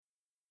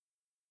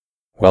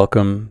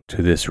Welcome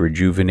to this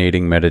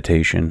rejuvenating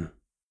meditation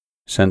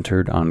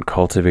centered on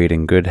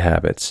cultivating good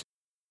habits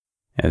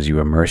as you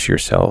immerse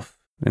yourself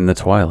in the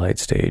twilight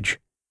stage,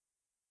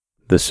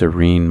 the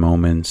serene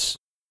moments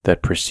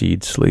that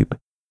precede sleep.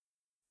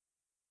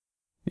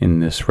 In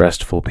this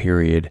restful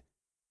period,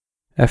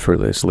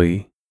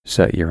 effortlessly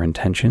set your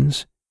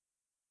intentions,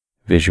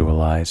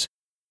 visualize,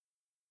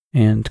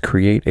 and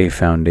create a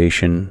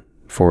foundation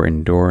for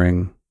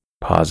enduring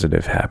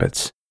positive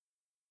habits.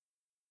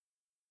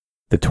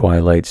 The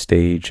twilight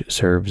stage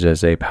serves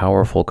as a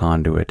powerful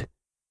conduit,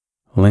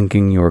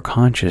 linking your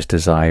conscious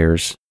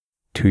desires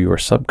to your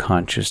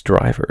subconscious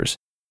drivers,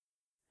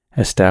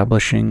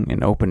 establishing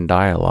an open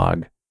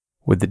dialogue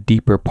with the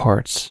deeper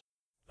parts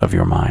of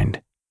your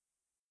mind.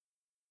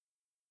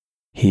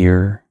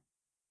 Here,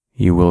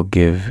 you will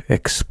give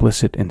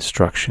explicit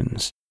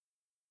instructions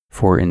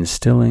for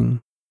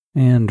instilling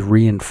and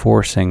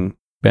reinforcing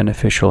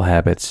beneficial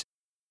habits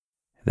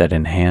that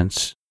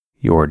enhance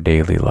your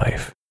daily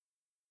life.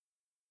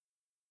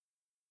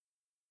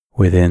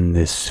 Within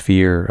this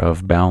sphere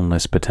of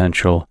boundless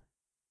potential,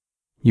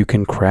 you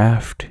can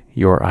craft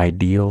your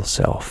ideal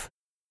self.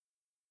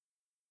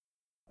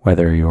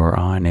 Whether you're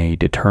on a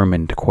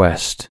determined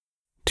quest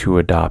to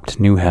adopt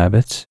new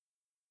habits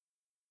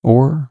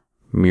or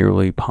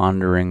merely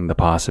pondering the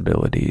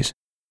possibilities,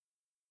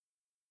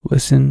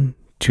 listen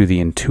to the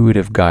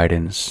intuitive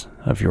guidance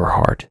of your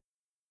heart.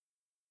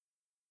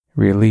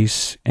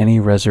 Release any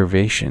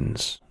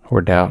reservations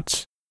or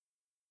doubts.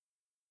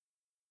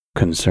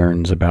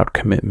 Concerns about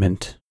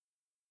commitment,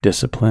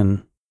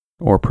 discipline,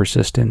 or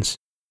persistence.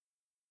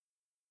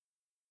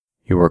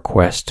 Your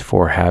quest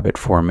for habit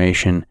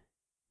formation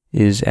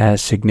is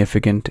as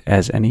significant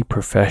as any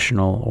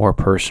professional or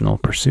personal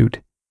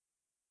pursuit.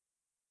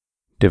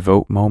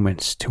 Devote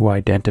moments to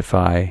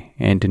identify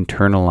and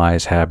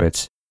internalize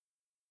habits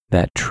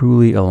that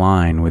truly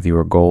align with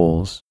your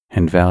goals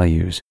and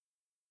values.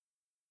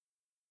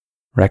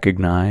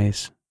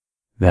 Recognize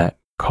that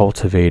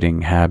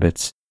cultivating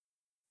habits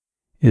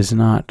is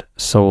not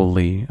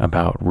solely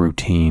about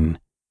routine.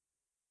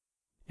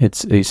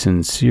 It's a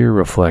sincere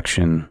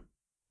reflection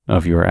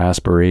of your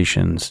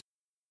aspirations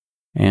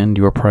and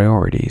your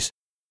priorities.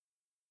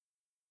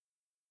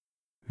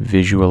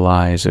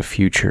 Visualize a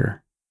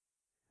future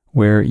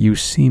where you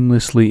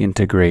seamlessly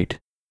integrate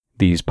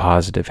these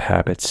positive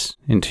habits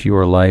into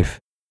your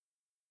life.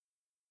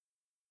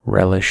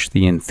 Relish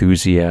the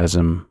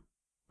enthusiasm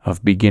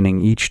of beginning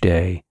each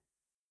day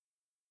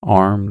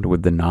armed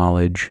with the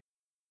knowledge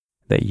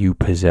that you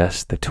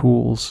possess the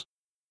tools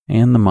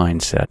and the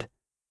mindset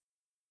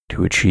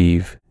to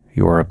achieve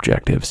your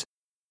objectives.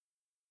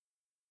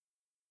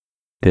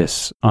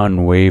 This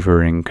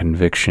unwavering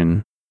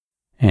conviction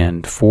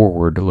and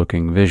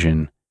forward-looking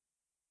vision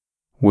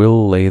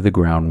will lay the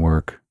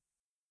groundwork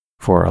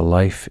for a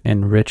life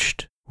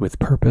enriched with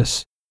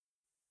purpose,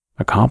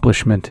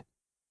 accomplishment,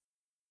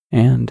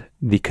 and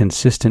the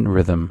consistent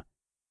rhythm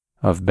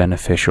of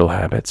beneficial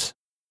habits.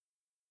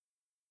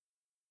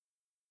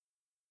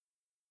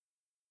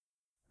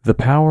 The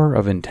power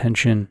of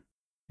intention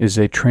is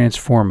a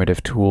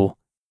transformative tool,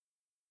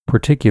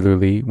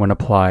 particularly when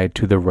applied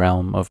to the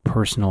realm of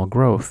personal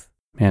growth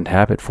and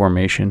habit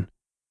formation.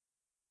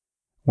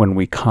 When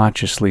we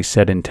consciously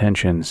set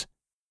intentions,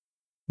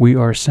 we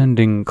are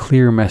sending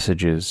clear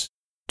messages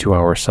to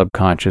our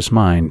subconscious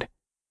mind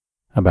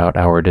about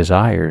our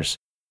desires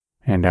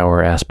and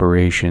our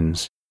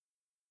aspirations.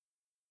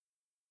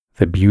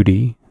 The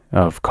beauty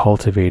of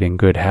cultivating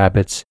good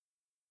habits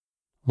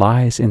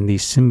lies in the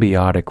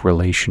symbiotic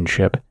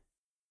relationship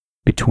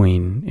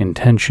between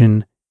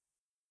intention,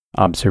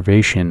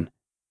 observation,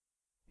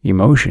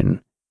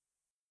 emotion,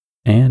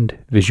 and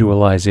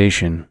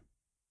visualization.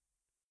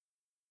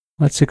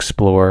 Let's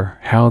explore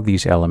how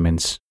these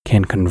elements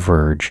can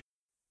converge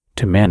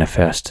to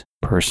manifest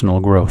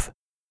personal growth.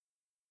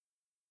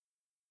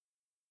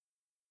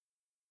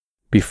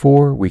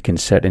 Before we can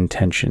set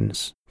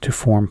intentions to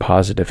form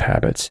positive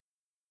habits,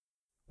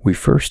 we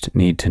first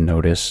need to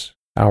notice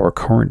our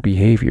current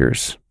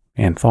behaviors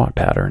and thought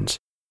patterns.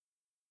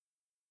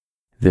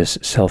 This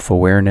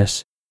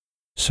self-awareness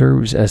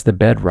serves as the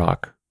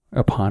bedrock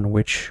upon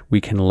which we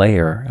can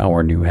layer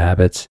our new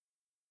habits.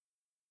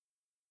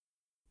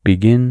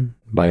 Begin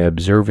by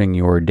observing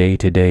your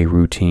day-to-day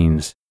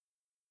routines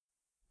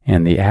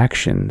and the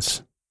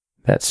actions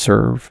that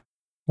serve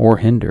or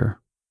hinder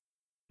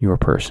your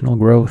personal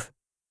growth.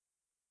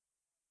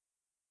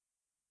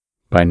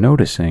 By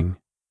noticing,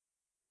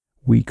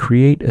 we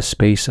create a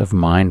space of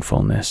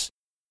mindfulness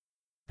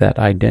that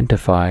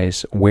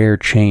identifies where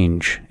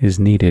change is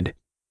needed.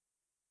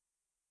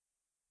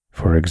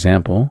 For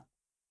example,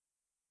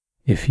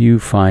 if you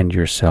find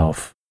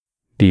yourself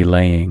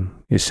delaying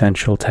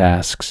essential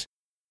tasks,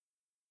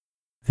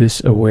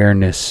 this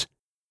awareness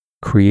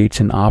creates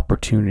an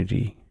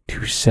opportunity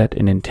to set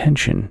an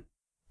intention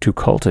to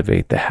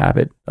cultivate the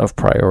habit of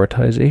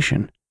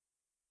prioritization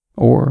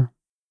or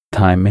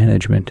time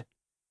management.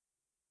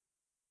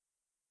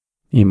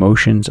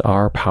 Emotions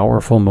are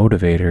powerful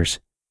motivators.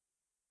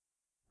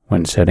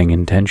 When setting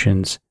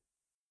intentions,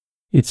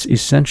 It's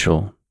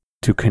essential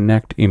to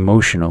connect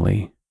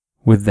emotionally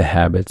with the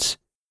habits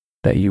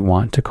that you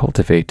want to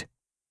cultivate.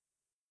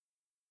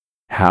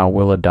 How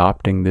will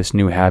adopting this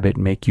new habit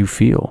make you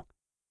feel?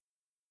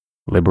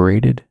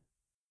 Liberated?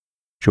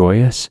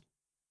 Joyous?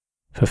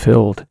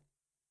 Fulfilled?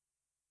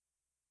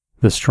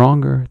 The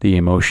stronger the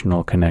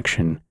emotional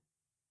connection,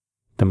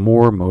 the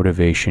more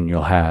motivation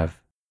you'll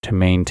have to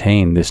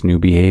maintain this new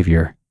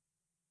behavior.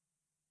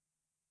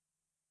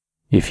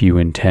 If you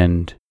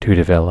intend to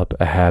develop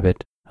a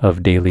habit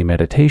of daily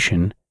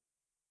meditation,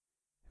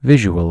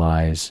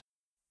 visualize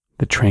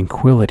the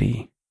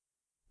tranquility,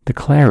 the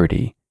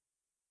clarity,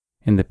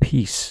 and the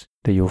peace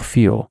that you'll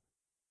feel,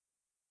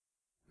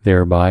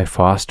 thereby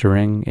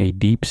fostering a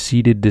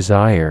deep-seated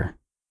desire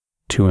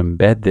to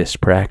embed this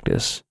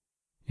practice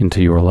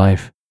into your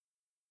life.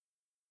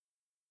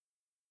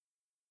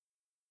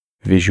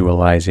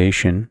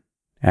 Visualization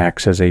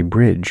acts as a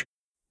bridge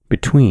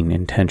between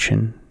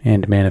intention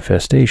and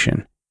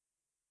manifestation.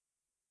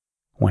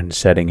 When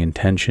setting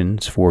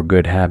intentions for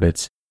good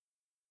habits,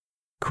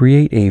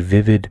 create a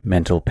vivid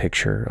mental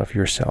picture of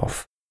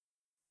yourself,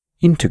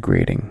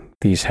 integrating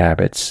these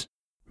habits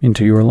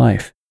into your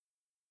life.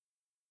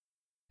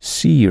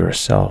 See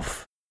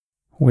yourself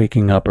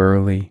waking up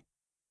early,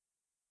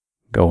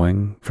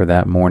 going for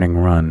that morning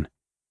run,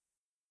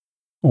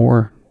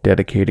 or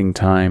dedicating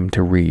time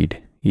to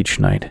read each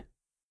night.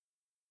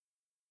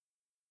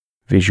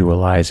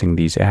 Visualizing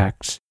these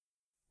acts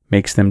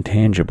makes them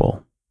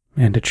tangible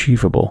and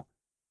achievable,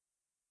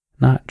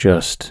 not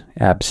just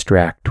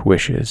abstract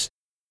wishes.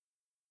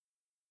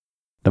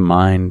 The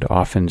mind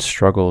often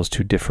struggles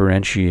to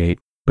differentiate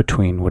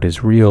between what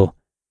is real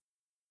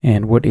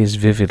and what is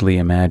vividly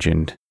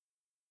imagined.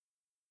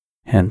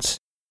 Hence,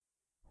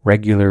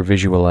 regular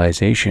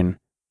visualization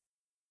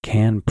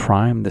can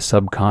prime the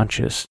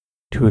subconscious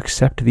to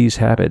accept these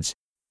habits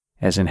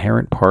as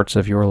inherent parts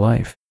of your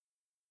life,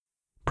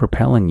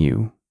 propelling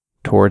you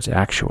towards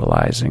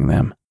actualizing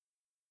them.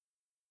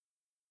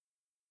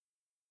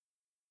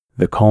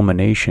 The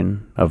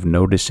culmination of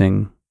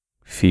noticing,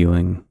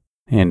 feeling,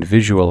 and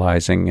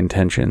visualizing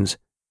intentions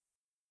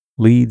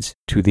leads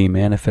to the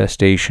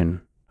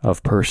manifestation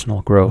of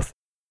personal growth.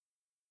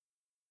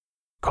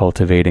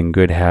 Cultivating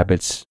good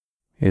habits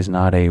is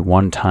not a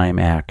one-time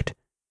act,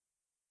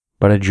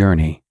 but a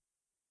journey.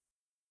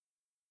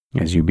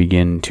 As you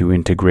begin to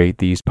integrate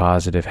these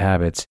positive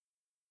habits,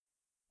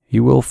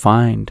 you will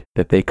find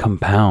that they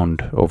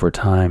compound over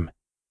time,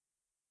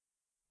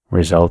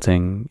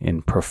 resulting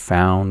in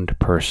profound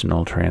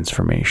personal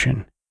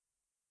transformation.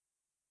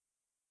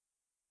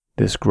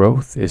 This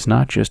growth is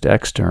not just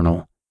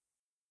external,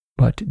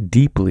 but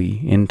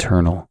deeply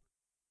internal.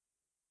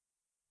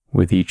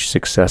 With each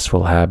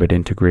successful habit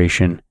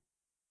integration,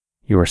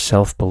 your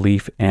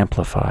self-belief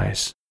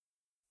amplifies,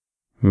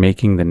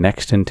 making the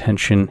next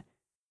intention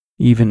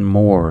even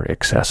more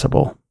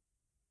accessible.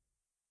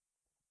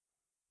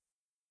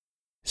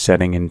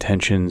 Setting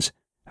intentions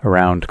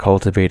around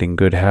cultivating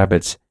good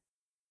habits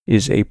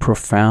is a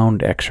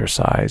profound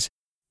exercise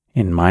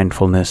in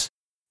mindfulness,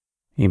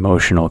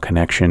 emotional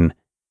connection,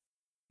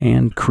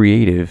 and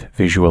creative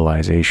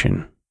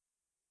visualization.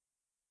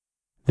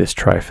 This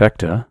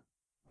trifecta,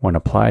 when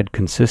applied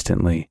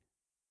consistently,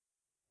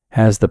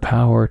 has the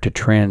power to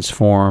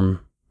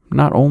transform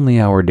not only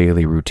our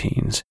daily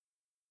routines,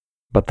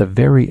 but the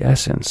very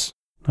essence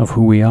of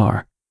who we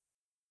are.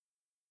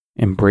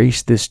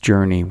 Embrace this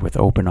journey with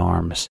open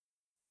arms,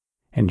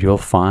 and you'll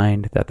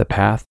find that the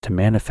path to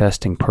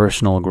manifesting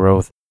personal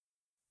growth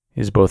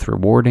is both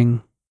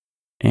rewarding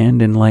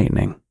and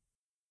enlightening.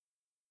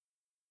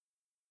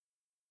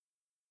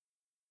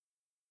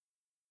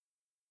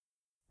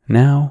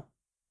 Now,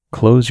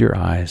 close your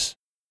eyes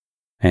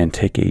and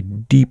take a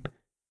deep,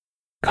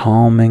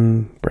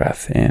 calming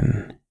breath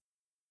in.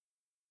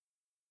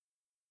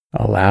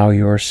 Allow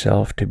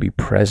yourself to be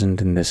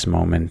present in this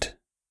moment,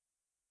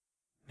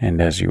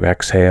 and as you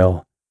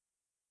exhale,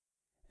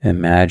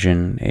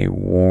 imagine a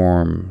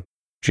warm,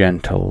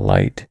 gentle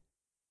light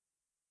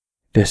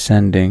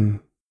descending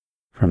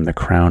from the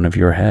crown of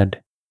your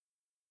head.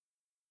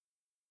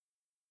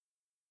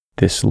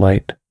 This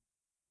light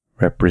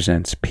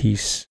represents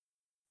peace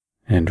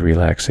and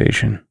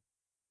relaxation.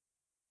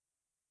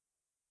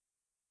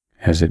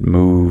 As it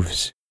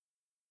moves,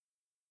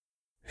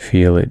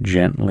 feel it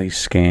gently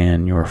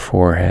scan your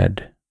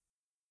forehead,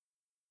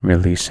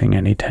 releasing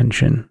any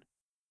tension.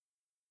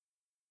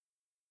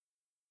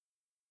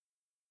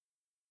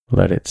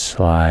 Let it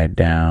slide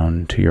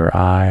down to your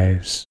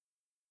eyes,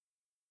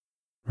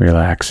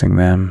 relaxing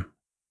them.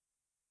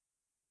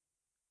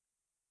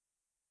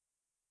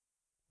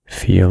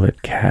 Feel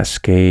it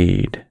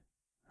cascade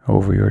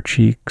over your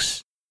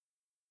cheeks,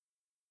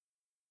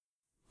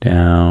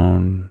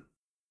 down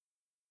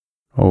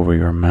over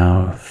your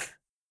mouth,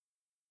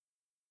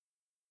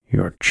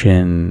 your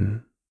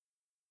chin,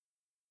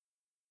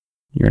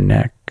 your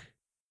neck,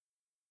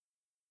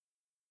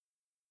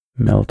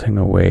 melting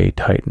away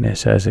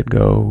tightness as it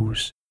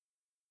goes.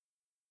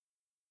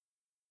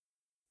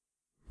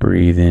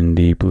 Breathe in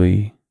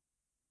deeply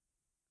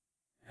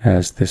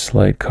as this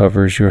light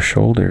covers your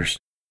shoulders,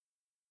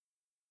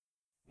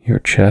 your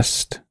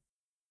chest,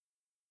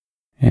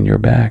 and your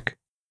back.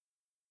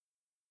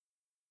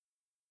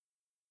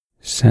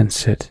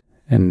 Sense it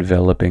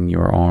enveloping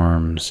your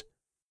arms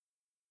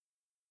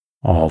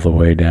all the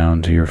way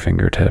down to your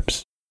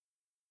fingertips.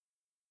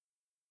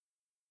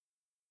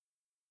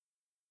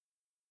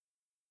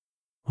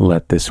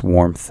 Let this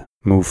warmth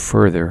move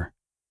further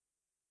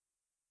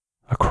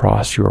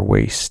across your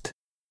waist,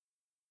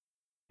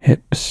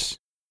 hips,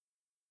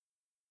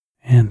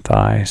 and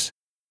thighs.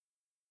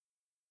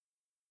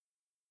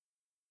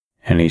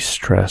 Any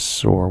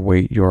stress or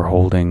weight you're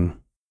holding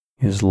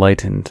is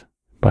lightened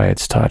by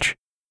its touch.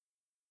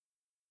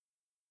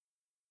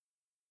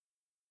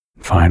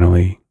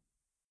 Finally,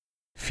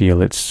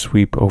 feel it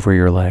sweep over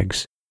your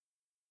legs,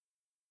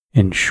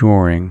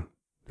 ensuring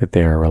that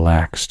they are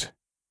relaxed,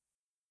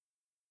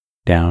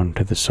 down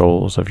to the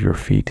soles of your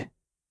feet.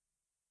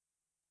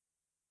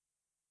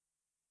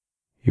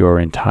 Your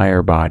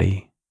entire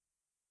body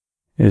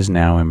is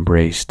now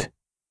embraced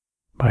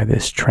by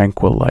this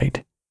tranquil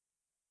light,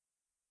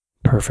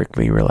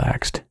 perfectly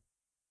relaxed.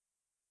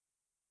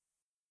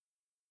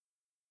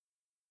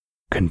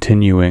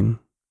 Continuing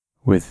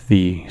with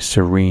the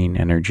serene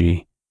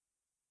energy,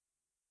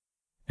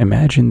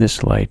 imagine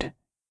this light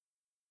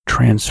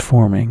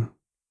transforming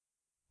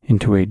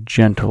into a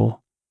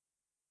gentle,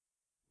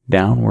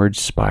 downward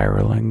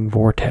spiraling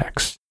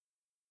vortex,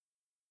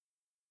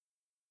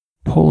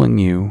 pulling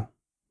you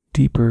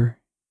deeper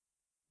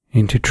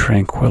into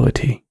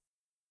tranquility.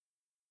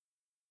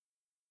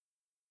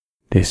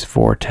 This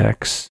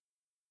vortex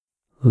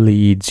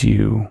leads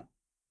you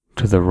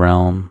to the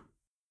realm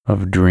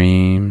of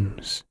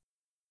dreams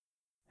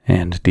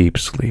and deep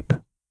sleep.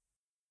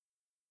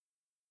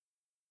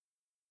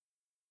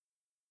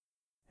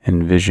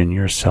 Envision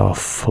yourself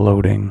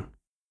floating,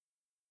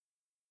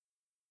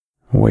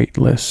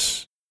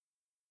 weightless,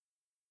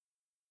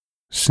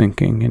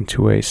 sinking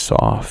into a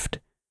soft,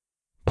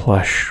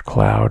 plush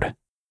cloud.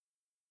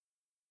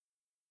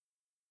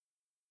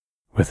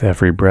 With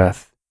every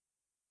breath,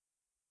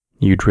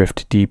 you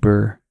drift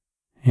deeper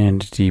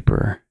and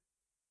deeper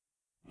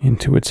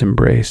into its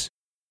embrace.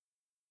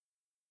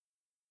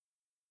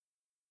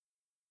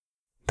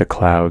 The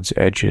cloud's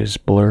edges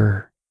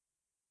blur,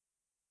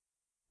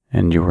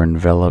 and you're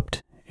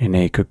enveloped in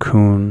a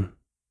cocoon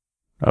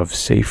of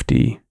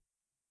safety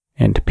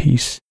and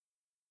peace.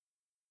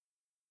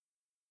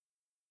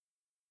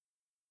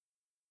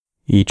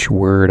 Each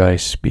word I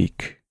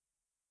speak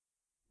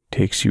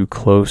takes you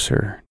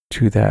closer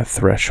to that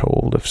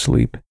threshold of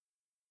sleep.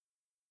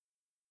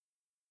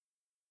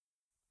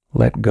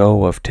 Let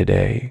go of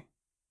today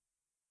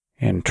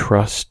and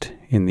trust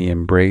in the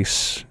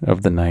embrace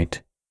of the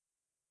night.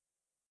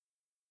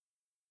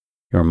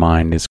 Your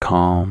mind is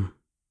calm,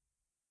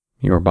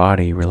 your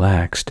body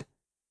relaxed,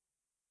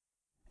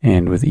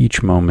 and with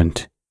each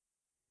moment,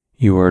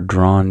 you are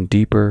drawn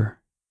deeper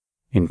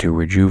into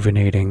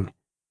rejuvenating,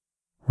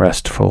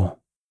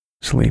 restful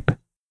sleep.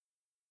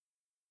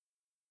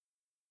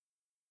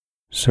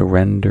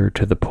 Surrender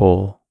to the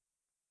pull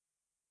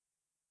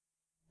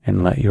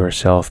and let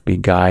yourself be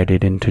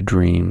guided into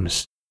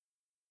dreams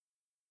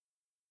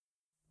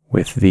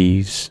with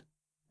these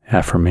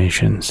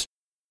affirmations.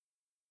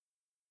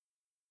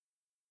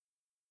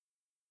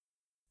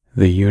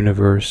 The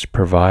universe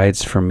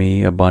provides for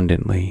me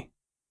abundantly.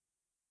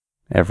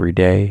 Every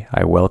day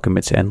I welcome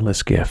its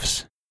endless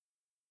gifts.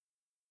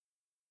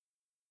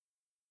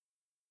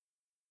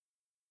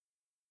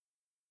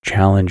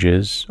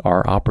 Challenges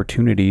are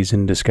opportunities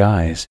in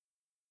disguise.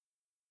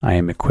 I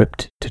am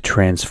equipped to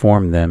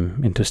transform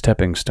them into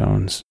stepping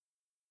stones.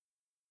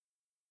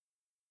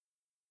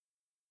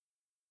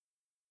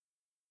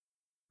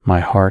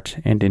 My heart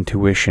and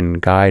intuition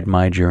guide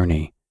my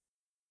journey.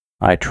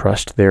 I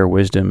trust their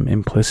wisdom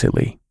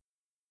implicitly.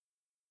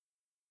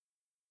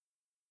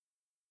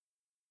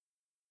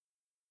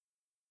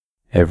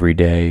 Every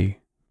day,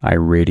 I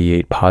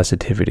radiate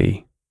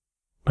positivity,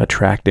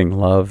 attracting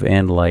love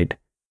and light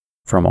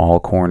from all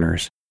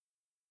corners.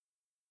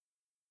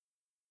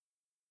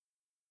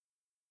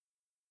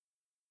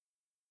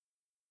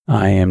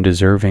 I am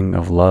deserving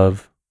of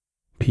love,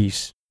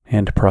 peace,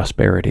 and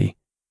prosperity.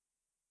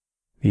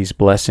 These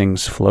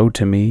blessings flow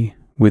to me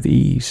with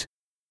ease.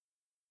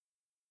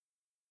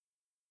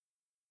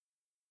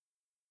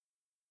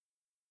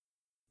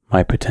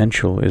 My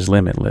potential is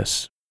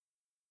limitless.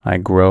 I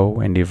grow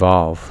and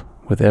evolve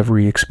with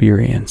every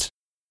experience.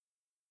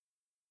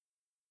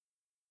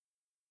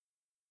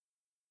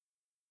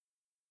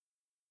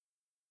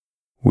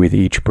 With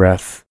each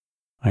breath,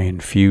 I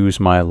infuse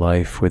my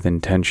life with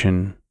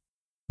intention,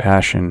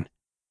 passion,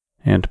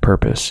 and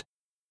purpose.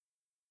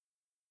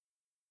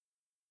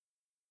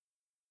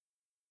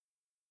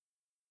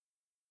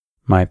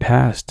 My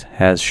past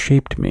has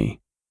shaped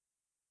me,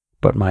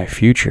 but my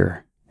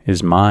future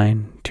is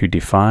mine to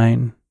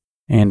define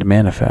and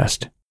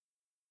manifest.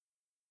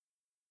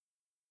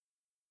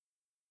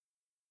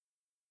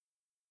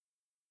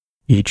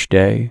 Each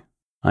day,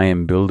 I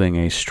am building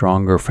a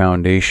stronger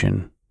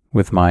foundation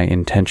with my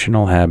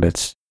intentional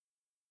habits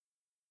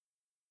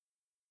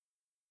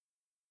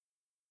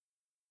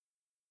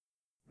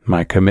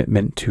My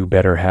commitment to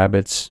better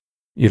habits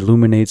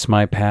illuminates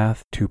my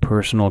path to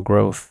personal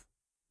growth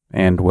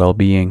and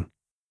well-being.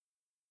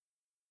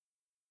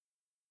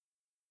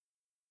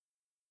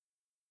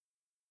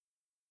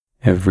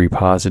 Every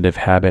positive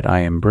habit I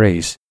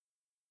embrace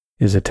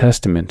is a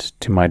testament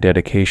to my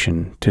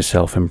dedication to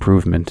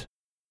self-improvement.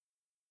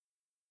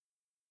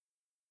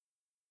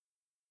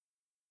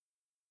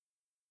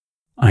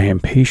 I am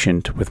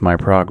patient with my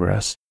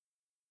progress,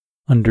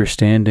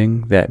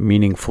 understanding that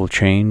meaningful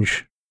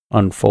change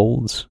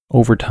unfolds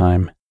over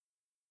time.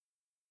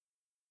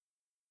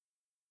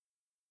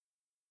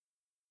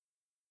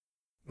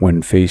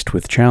 When faced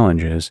with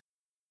challenges,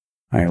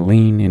 I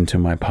lean into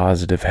my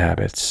positive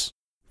habits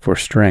for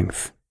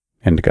strength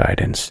and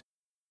guidance.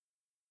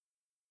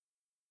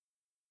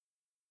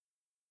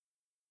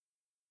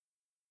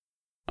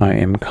 I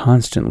am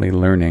constantly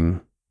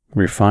learning,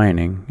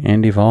 refining,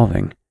 and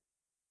evolving,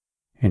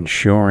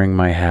 ensuring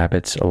my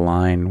habits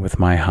align with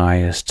my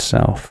highest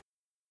self.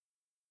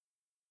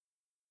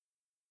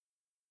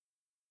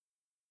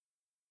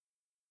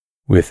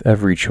 With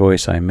every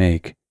choice I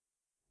make,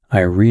 I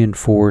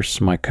reinforce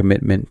my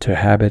commitment to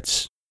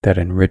habits that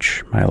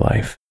enrich my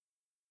life.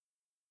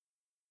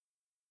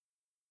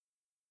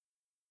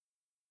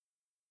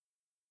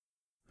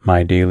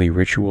 My daily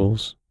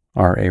rituals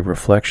are a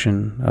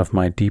reflection of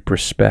my deep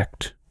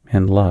respect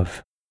and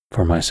love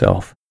for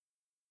myself.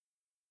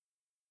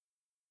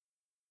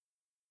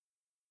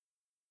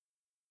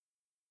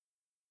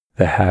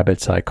 The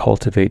habits I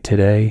cultivate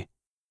today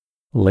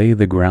lay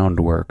the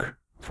groundwork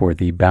for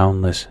the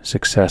boundless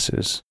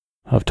successes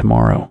of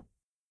tomorrow.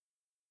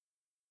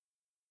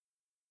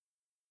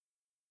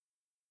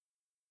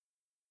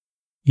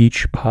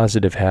 Each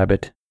positive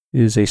habit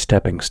is a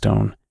stepping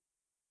stone,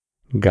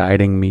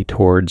 guiding me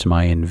towards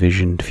my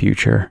envisioned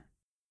future.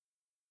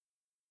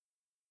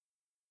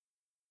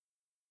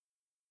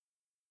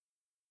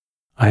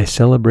 I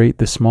celebrate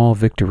the small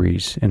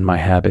victories in my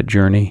habit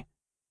journey,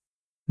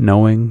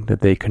 knowing that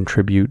they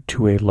contribute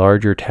to a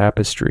larger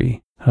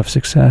tapestry of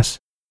success.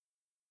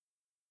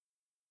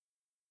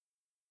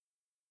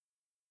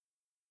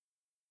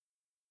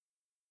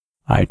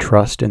 I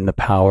trust in the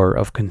power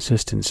of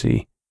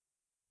consistency.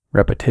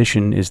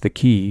 Repetition is the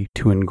key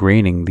to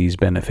ingraining these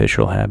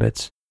beneficial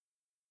habits.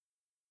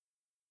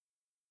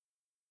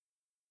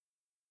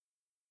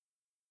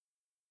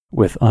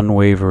 With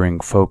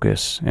unwavering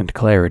focus and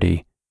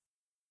clarity,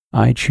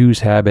 I choose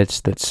habits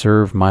that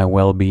serve my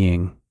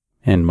well-being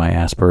and my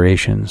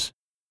aspirations.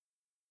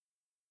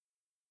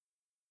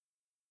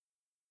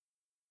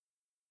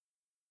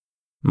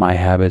 My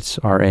habits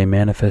are a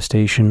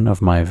manifestation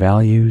of my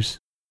values,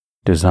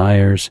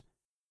 desires,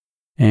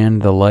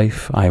 and the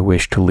life I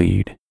wish to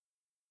lead.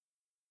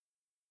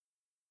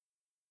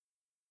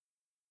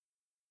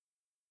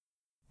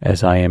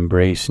 As I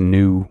embrace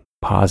new,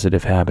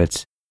 positive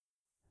habits,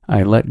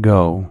 I let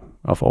go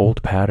of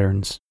old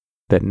patterns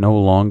that no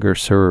longer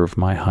serve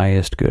my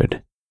highest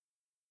good.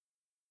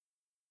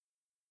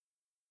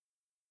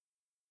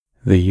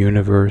 The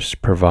universe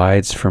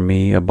provides for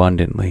me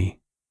abundantly.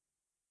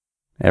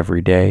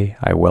 Every day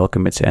I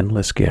welcome its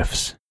endless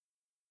gifts.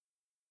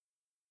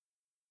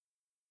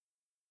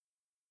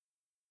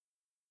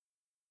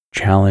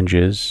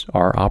 Challenges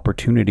are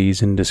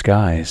opportunities in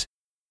disguise.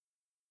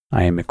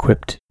 I am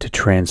equipped to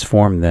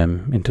transform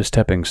them into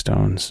stepping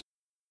stones.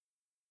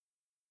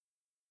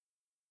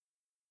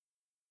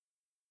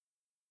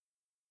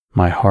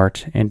 My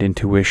heart and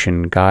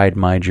intuition guide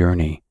my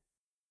journey.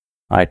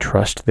 I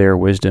trust their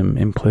wisdom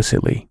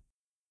implicitly.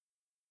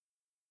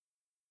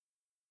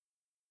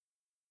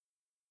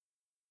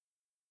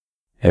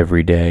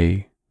 Every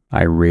day,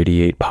 I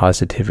radiate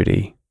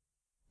positivity,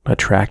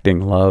 attracting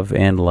love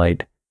and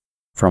light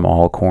from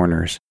all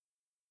corners.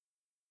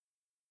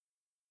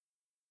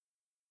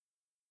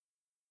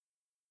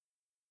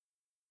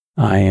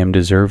 I am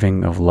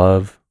deserving of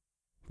love,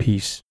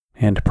 peace,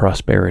 and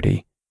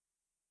prosperity.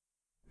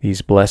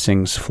 These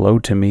blessings flow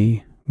to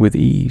me with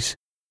ease.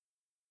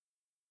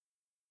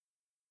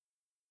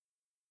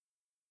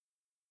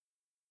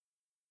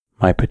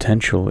 My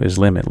potential is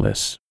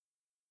limitless.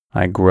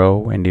 I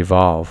grow and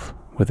evolve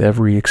with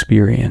every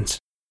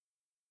experience.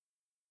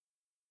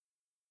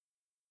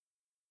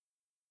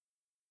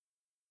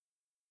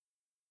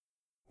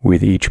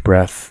 With each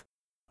breath,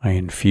 I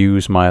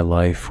infuse my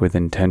life with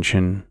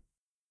intention,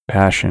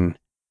 passion,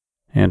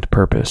 and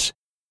purpose.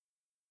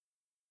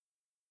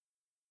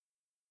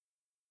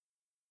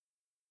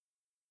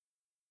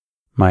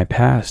 My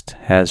past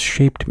has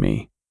shaped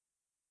me,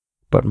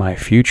 but my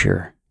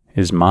future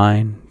is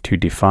mine to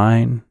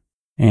define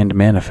and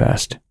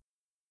manifest.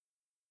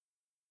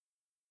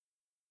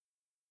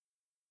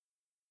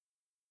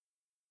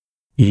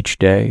 Each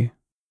day,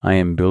 I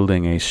am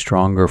building a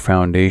stronger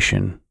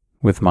foundation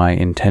with my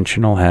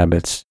intentional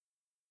habits.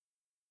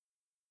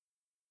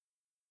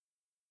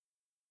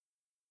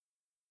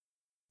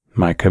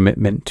 My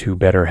commitment to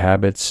better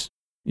habits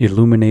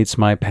illuminates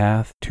my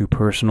path to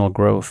personal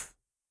growth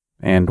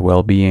and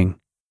well-being.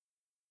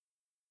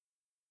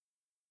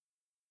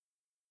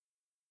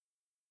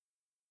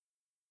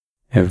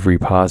 Every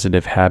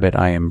positive habit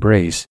I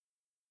embrace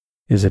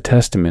is a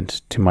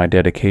testament to my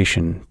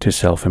dedication to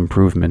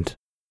self-improvement.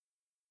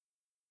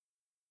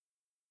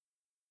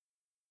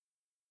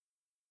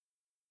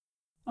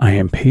 I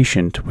am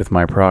patient with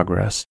my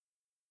progress,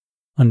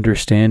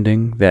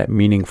 understanding that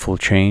meaningful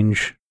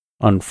change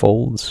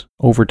unfolds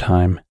over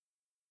time.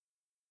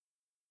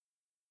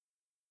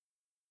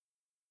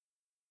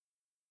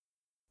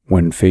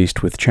 When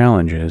faced with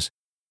challenges,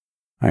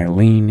 I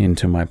lean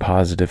into my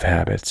positive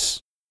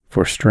habits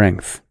for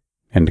strength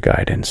and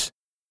guidance.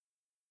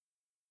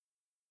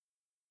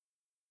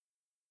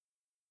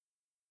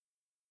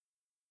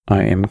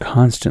 I am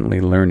constantly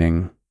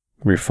learning,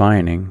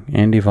 refining,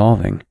 and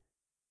evolving,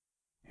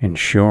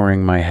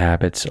 ensuring my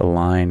habits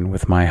align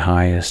with my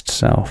highest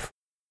self.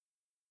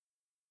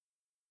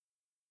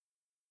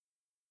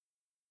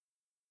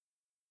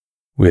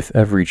 With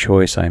every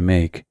choice I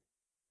make,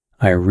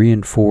 I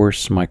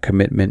reinforce my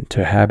commitment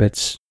to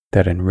habits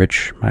that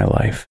enrich my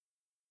life.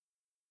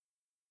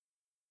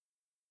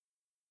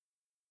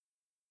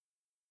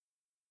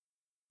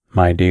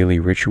 My daily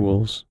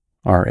rituals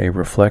are a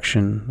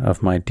reflection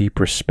of my deep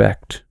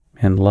respect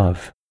and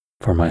love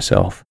for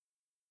myself.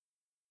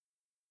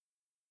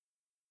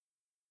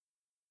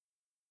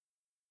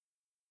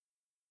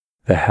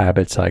 The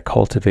habits I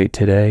cultivate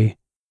today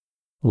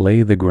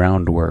lay the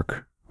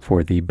groundwork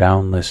for the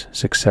boundless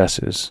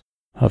successes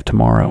of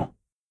tomorrow.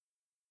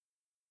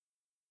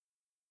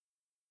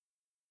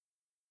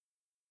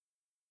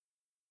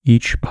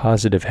 Each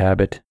positive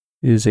habit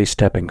is a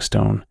stepping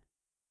stone,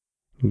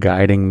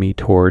 guiding me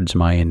towards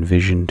my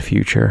envisioned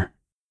future.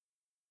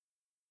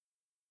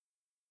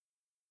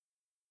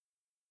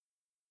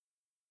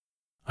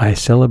 I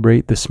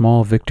celebrate the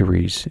small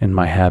victories in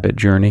my habit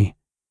journey,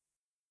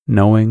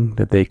 knowing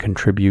that they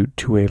contribute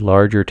to a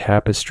larger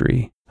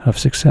tapestry of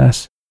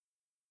success.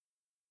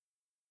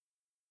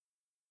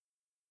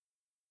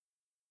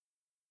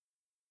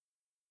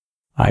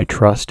 I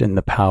trust in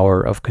the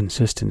power of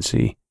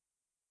consistency.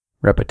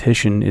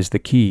 Repetition is the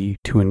key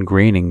to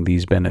ingraining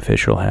these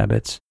beneficial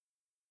habits.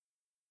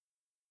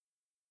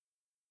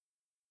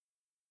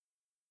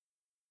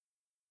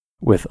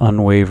 With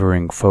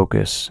unwavering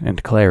focus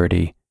and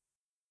clarity,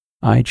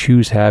 I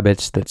choose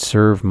habits that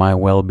serve my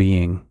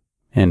well-being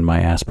and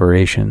my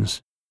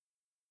aspirations.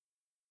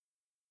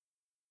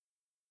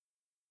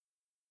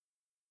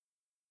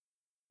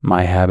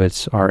 My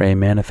habits are a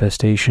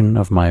manifestation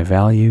of my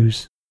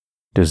values,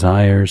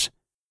 desires,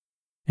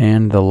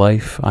 and the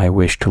life I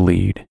wish to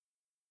lead.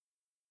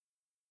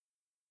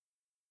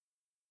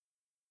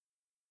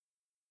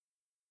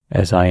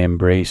 As I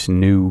embrace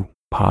new,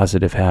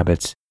 positive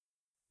habits,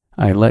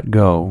 I let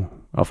go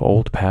of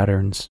old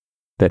patterns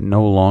that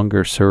no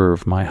longer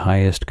serve my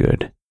highest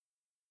good.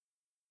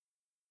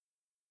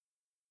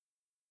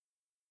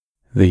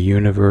 The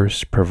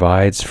universe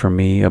provides for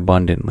me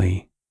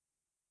abundantly.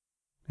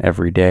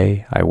 Every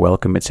day I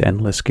welcome its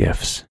endless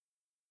gifts.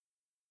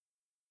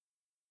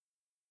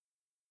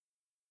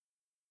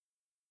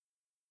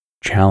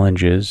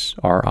 Challenges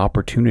are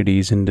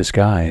opportunities in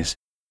disguise.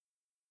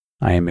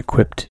 I am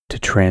equipped to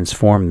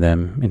transform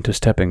them into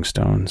stepping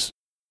stones.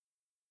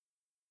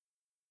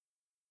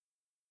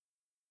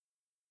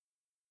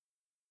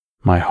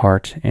 My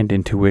heart and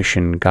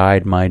intuition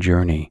guide my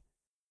journey.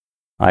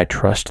 I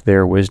trust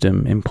their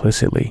wisdom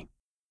implicitly.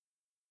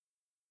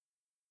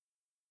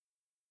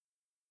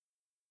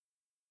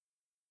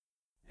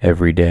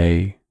 Every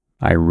day,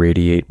 I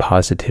radiate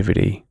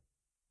positivity,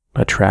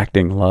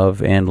 attracting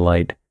love and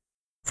light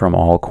from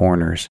all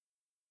corners.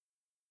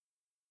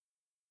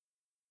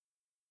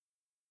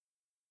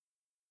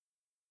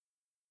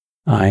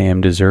 I am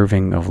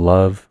deserving of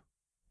love,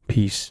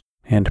 peace,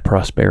 and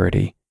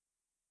prosperity.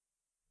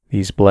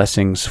 These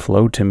blessings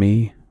flow to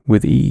me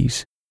with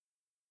ease.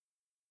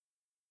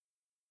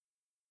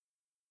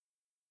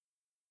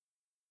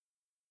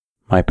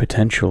 My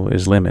potential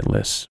is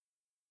limitless.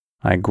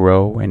 I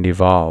grow and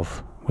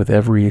evolve with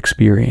every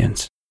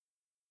experience.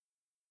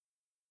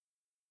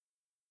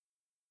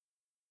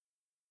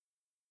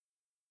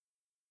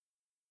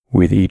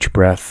 With each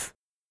breath,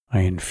 I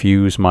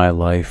infuse my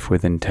life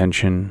with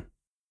intention,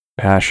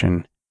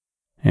 passion,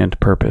 and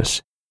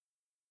purpose.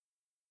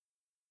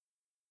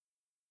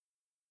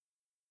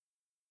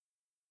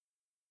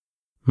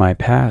 My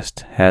past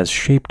has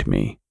shaped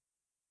me,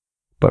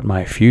 but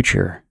my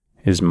future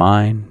is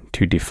mine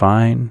to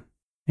define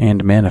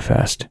and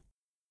manifest.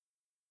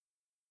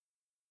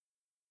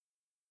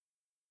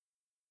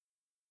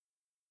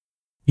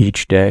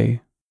 Each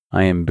day,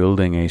 I am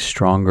building a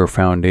stronger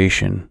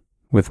foundation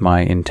with my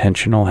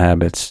intentional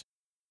habits.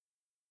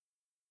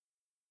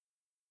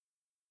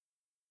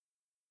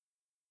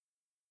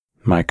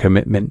 My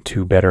commitment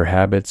to better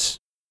habits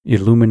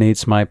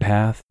illuminates my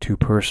path to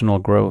personal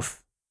growth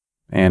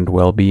and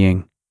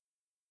well-being.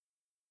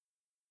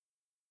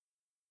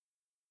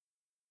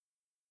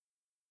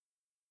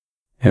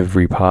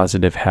 Every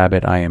positive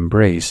habit I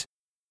embrace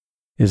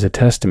is a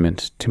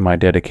testament to my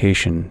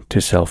dedication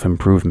to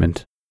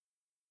self-improvement.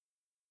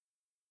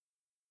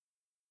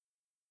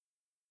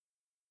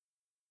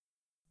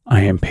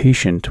 I am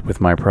patient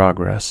with my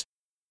progress,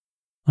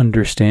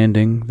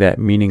 understanding that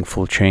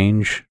meaningful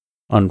change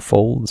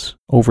unfolds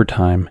over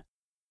time.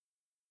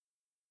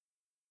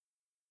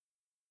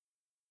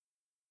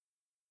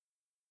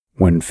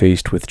 When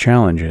faced with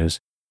challenges,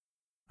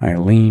 I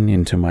lean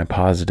into my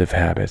positive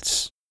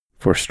habits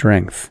for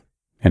strength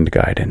and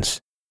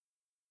guidance.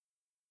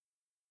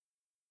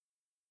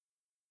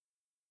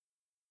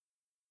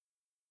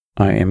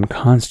 I am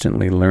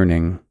constantly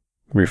learning,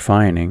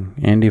 refining,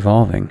 and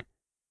evolving,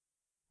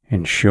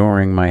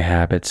 ensuring my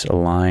habits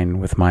align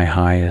with my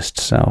highest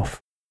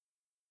self.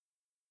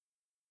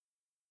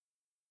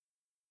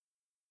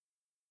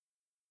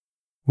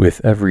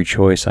 With every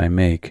choice I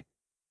make,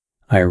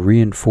 I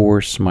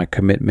reinforce my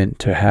commitment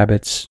to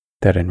habits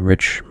that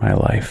enrich my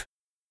life.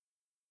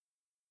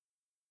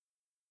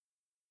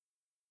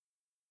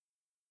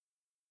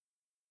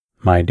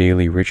 My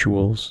daily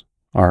rituals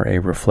are a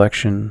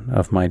reflection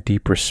of my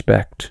deep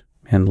respect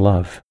and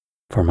love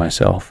for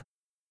myself.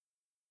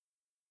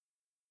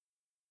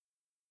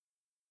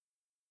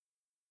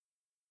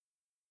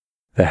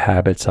 The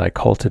habits I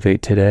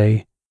cultivate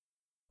today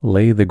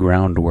lay the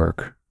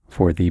groundwork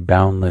for the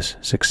boundless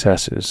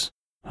successes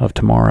of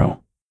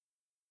tomorrow.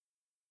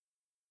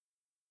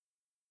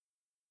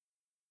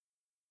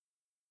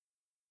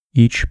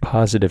 Each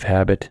positive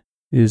habit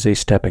is a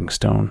stepping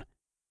stone,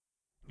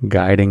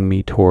 guiding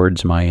me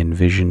towards my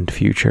envisioned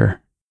future.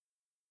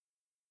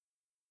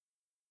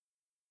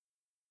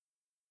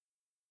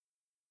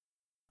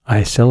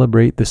 I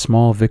celebrate the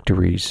small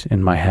victories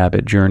in my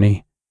habit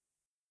journey,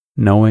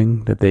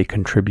 knowing that they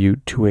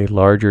contribute to a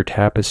larger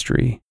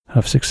tapestry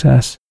of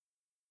success.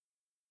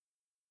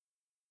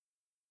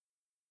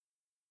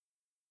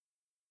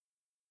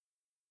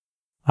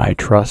 I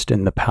trust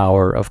in the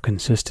power of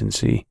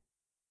consistency.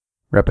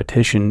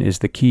 Repetition is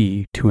the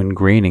key to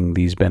ingraining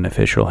these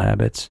beneficial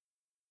habits.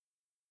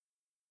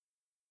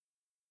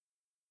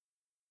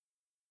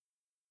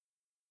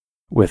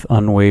 With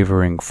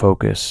unwavering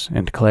focus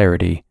and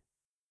clarity,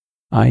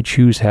 I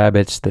choose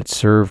habits that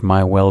serve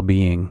my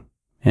well-being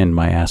and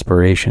my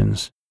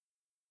aspirations.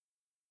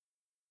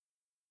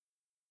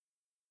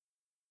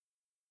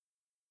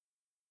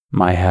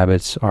 My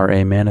habits are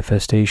a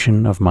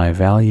manifestation of my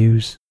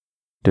values,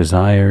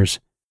 desires,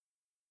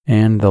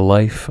 and the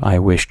life I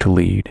wish to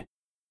lead.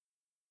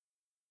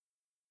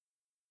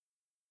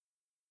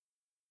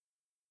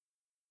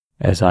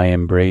 As I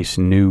embrace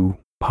new,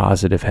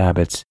 positive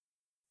habits,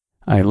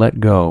 I let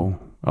go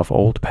of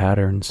old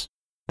patterns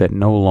that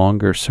no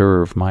longer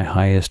serve my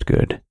highest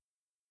good.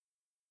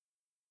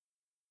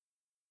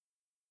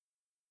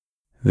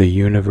 The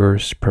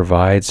universe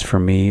provides for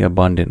me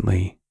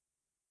abundantly.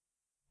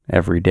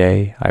 Every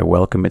day I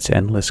welcome its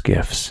endless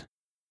gifts.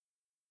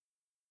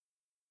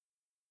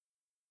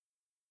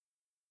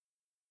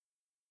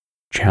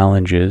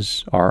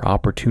 Challenges are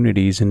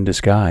opportunities in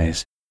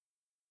disguise.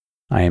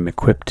 I am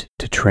equipped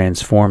to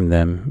transform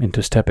them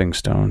into stepping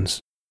stones.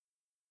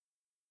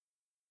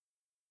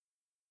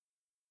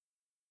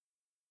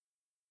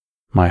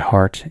 My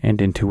heart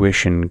and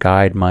intuition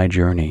guide my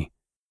journey.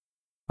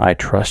 I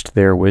trust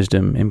their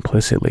wisdom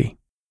implicitly.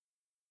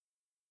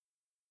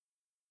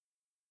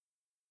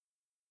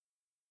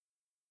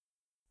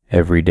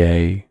 Every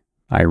day,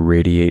 I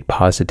radiate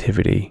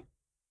positivity,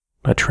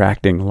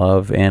 attracting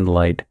love and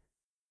light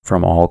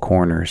from all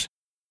corners.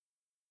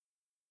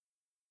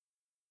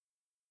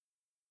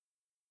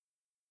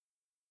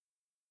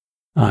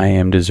 I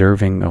am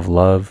deserving of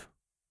love,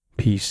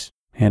 peace,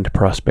 and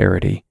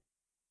prosperity.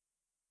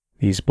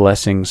 These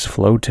blessings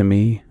flow to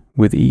me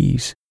with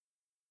ease.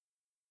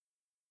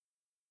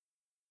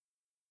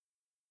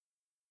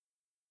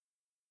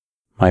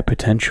 My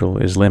potential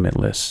is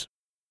limitless.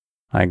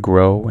 I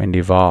grow and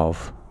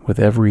evolve with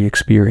every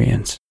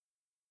experience.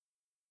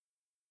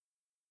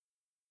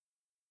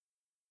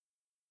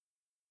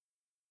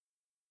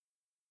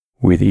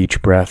 With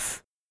each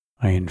breath,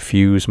 I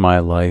infuse my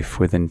life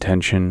with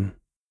intention,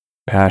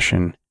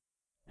 passion,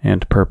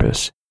 and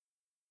purpose.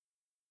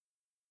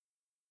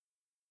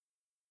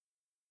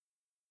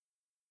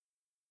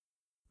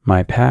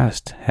 My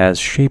past has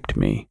shaped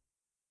me,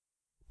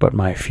 but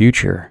my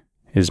future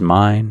is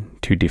mine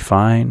to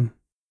define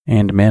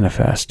and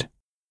manifest.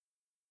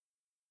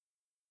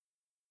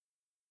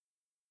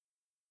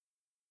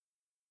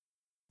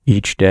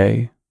 Each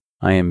day,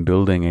 I am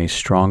building a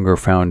stronger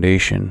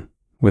foundation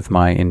with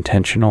my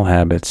intentional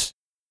habits.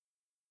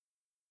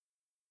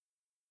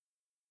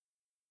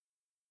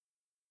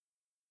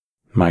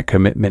 My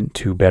commitment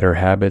to better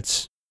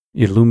habits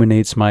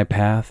illuminates my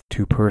path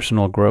to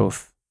personal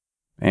growth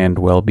and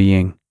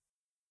well-being.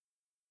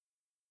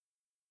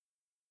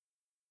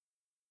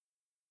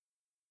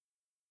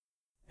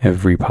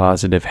 Every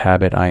positive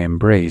habit I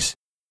embrace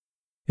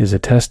is a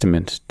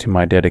testament to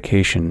my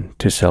dedication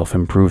to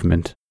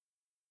self-improvement.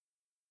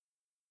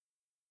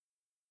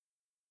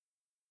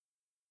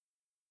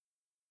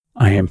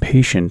 I am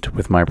patient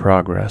with my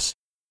progress,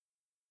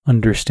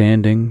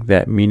 understanding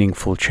that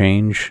meaningful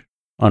change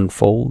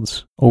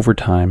unfolds over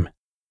time.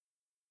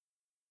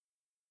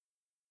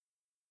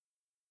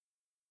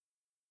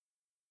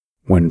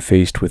 When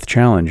faced with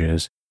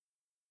challenges,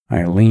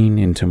 I lean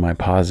into my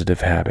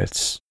positive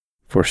habits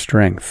for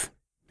strength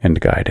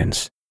and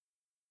guidance.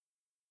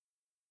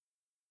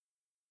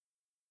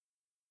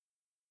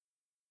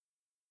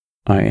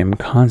 I am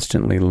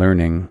constantly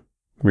learning,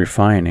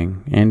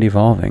 refining, and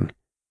evolving,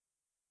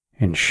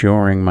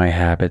 ensuring my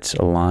habits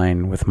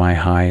align with my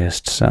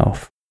highest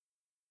self.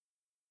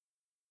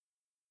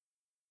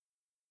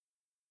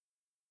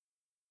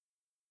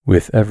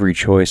 With every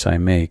choice I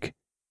make,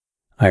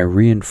 I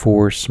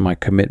reinforce my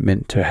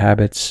commitment to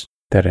habits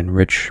that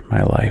enrich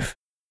my life.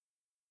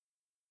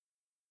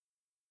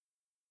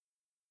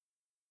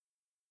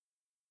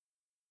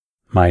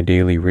 My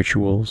daily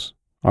rituals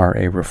are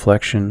a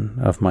reflection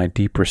of my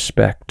deep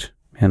respect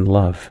and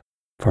love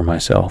for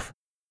myself.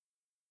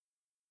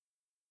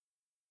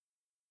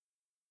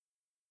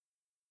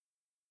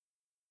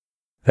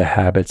 The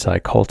habits I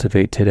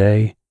cultivate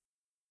today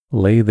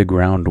lay the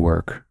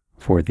groundwork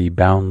for the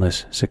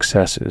boundless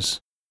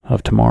successes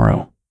of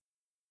tomorrow.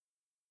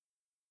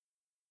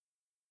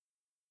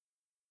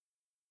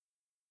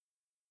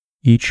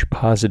 Each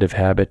positive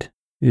habit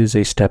is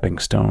a stepping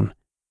stone,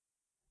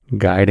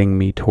 guiding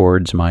me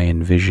towards my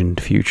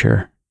envisioned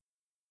future.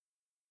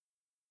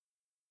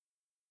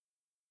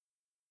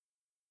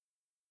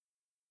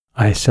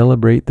 I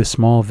celebrate the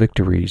small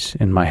victories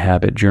in my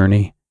habit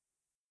journey,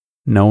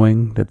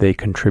 knowing that they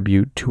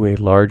contribute to a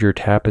larger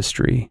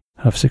tapestry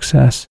of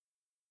success.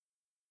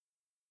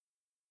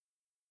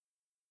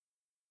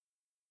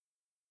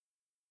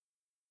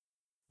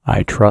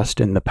 I trust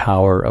in the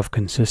power of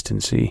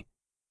consistency.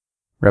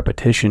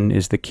 Repetition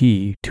is the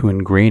key to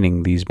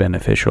ingraining these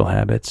beneficial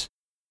habits.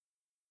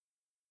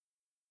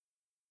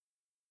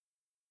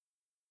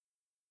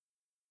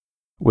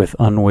 With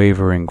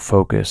unwavering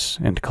focus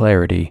and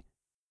clarity,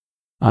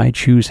 I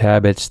choose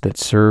habits that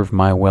serve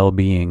my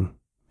well-being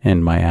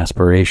and my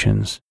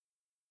aspirations.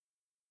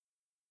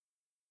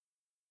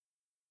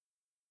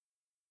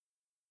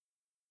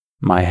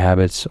 My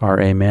habits are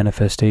a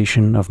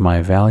manifestation of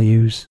my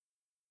values,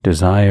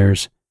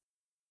 desires,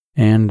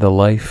 and the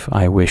life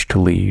I wish to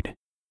lead.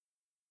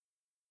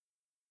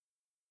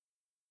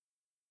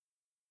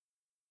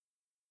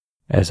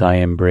 As I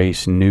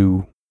embrace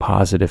new,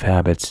 positive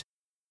habits,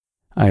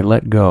 I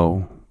let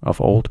go of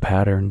old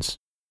patterns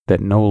that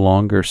no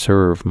longer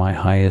serve my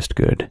highest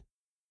good.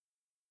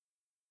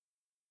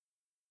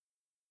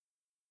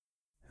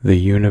 The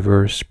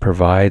universe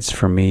provides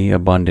for me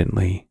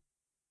abundantly.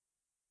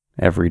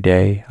 Every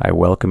day I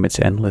welcome its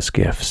endless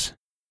gifts.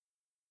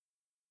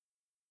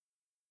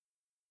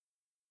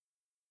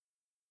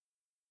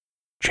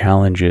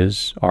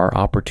 Challenges are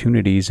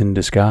opportunities in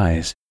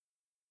disguise.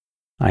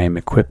 I am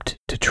equipped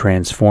to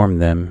transform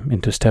them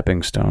into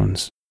stepping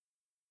stones.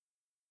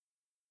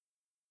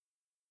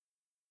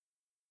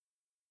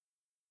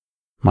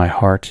 My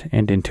heart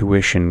and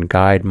intuition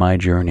guide my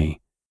journey.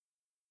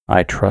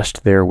 I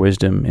trust their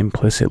wisdom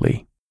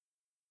implicitly.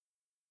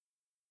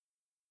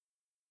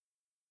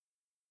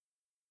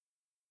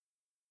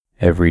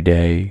 Every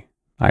day,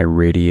 I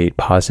radiate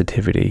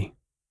positivity,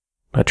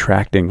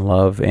 attracting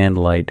love and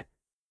light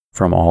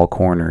from all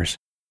corners.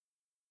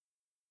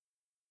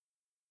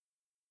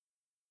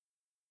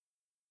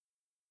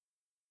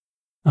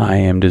 I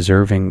am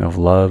deserving of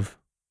love,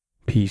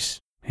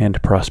 peace,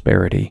 and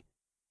prosperity.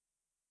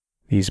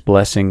 These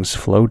blessings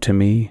flow to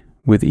me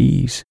with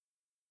ease.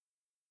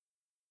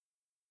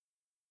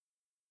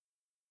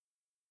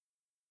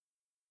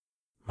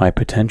 My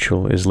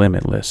potential is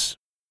limitless.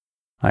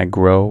 I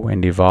grow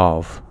and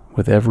evolve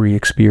with every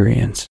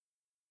experience.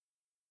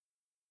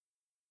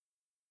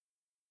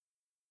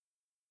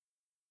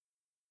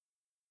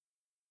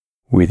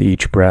 With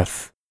each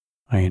breath,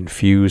 I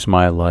infuse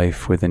my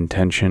life with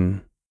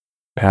intention,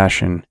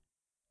 passion,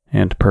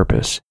 and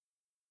purpose.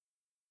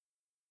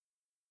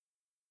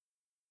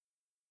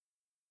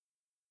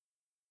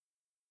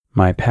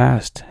 My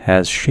past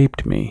has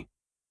shaped me,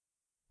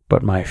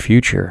 but my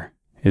future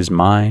is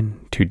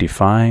mine to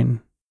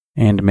define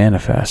and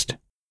manifest.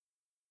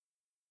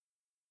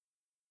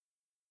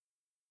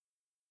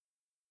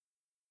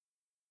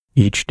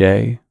 Each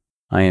day,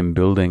 I am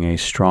building a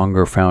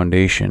stronger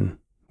foundation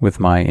with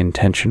my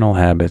intentional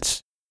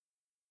habits.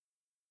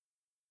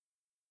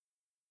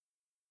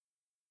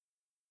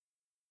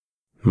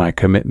 My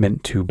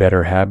commitment to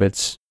better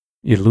habits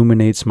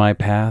illuminates my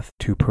path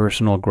to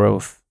personal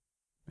growth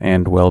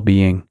and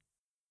well-being.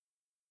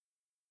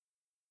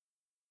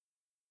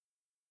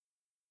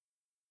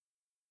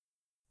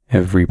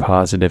 Every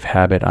positive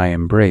habit I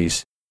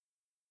embrace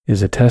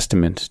is a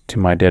testament to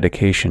my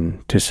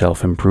dedication to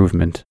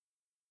self-improvement.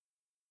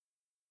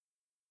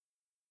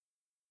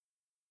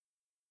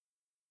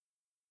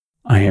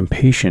 I am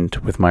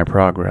patient with my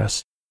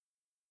progress,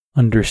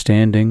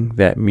 understanding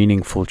that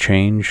meaningful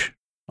change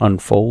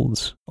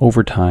unfolds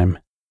over time.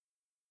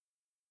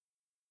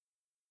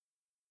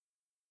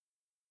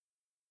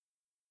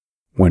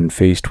 When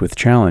faced with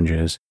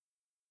challenges,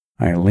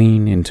 I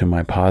lean into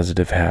my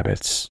positive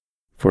habits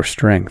for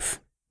strength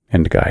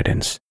and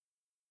guidance.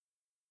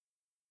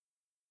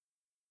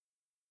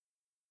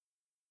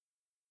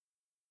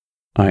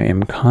 I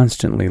am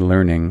constantly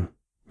learning,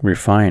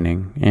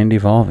 refining, and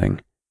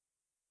evolving,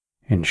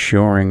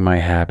 ensuring my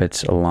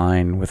habits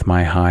align with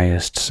my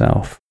highest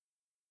self.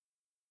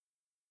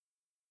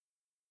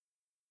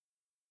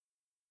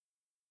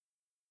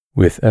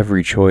 With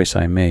every choice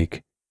I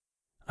make,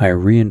 I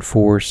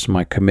reinforce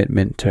my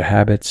commitment to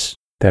habits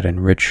that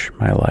enrich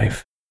my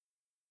life.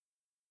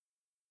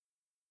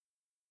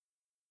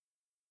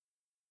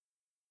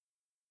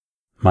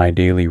 My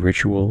daily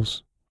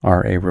rituals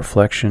are a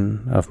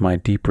reflection of my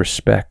deep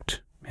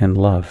respect and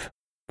love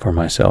for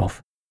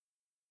myself.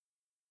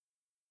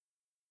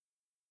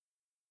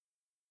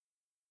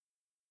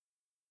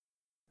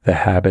 The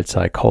habits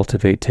I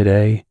cultivate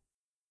today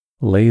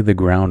lay the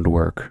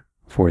groundwork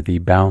for the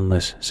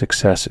boundless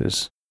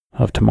successes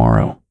of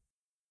tomorrow.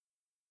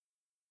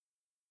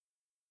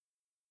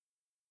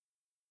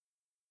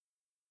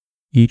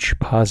 Each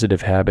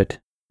positive habit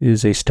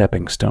is a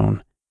stepping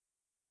stone,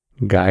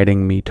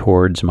 guiding me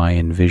towards my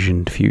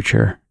envisioned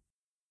future.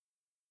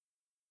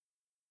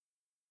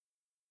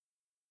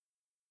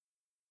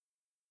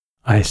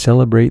 I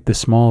celebrate the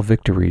small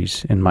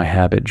victories in my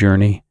habit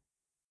journey,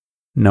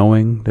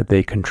 knowing that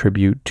they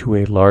contribute to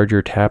a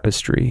larger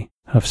tapestry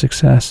of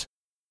success.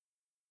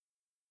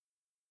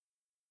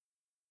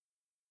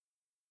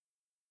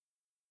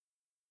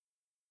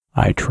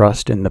 I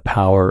trust in the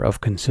power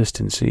of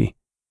consistency.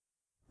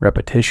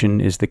 Repetition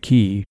is the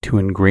key to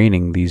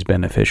ingraining these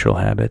beneficial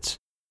habits.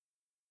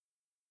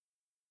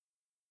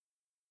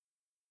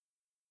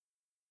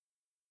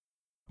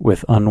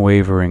 With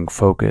unwavering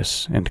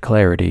focus and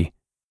clarity,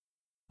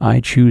 I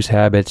choose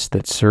habits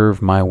that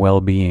serve my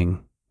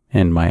well-being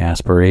and my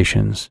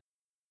aspirations.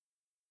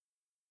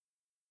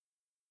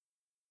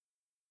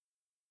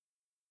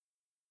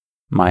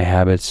 My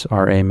habits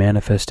are a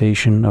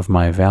manifestation of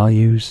my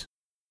values,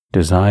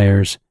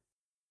 desires,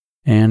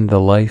 and the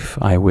life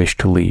I wish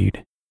to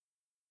lead.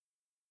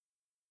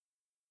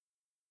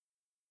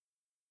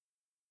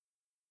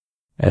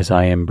 As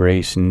I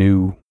embrace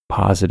new,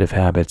 positive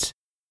habits,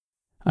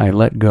 I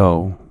let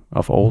go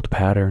of old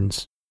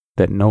patterns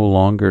that no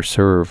longer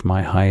serve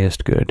my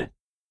highest good.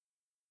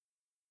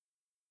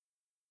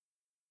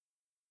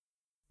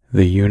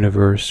 The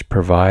universe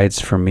provides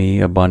for me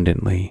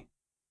abundantly.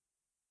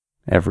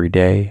 Every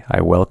day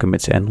I welcome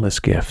its endless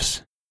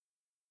gifts.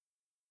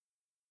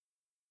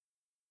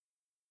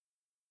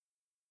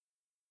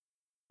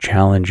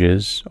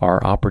 Challenges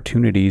are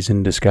opportunities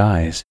in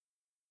disguise.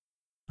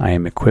 I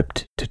am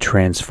equipped to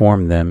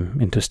transform them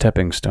into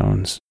stepping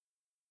stones.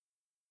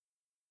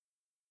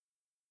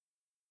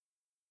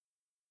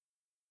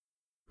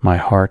 My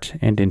heart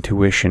and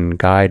intuition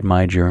guide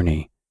my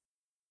journey.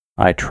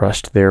 I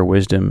trust their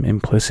wisdom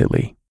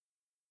implicitly.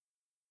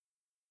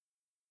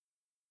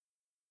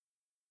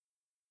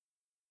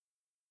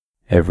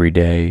 Every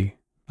day,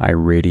 I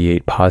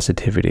radiate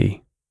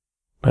positivity,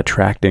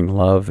 attracting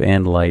love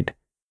and light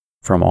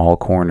from all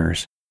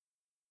corners.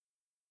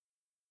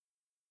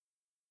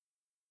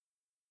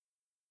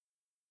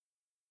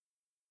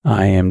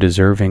 I am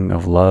deserving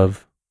of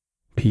love,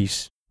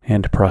 peace,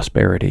 and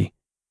prosperity.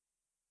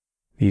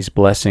 These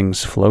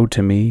blessings flow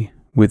to me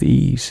with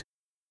ease.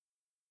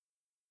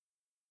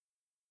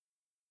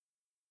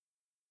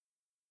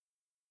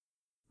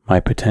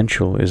 My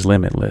potential is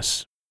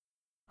limitless.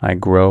 I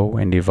grow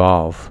and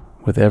evolve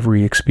with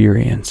every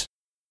experience.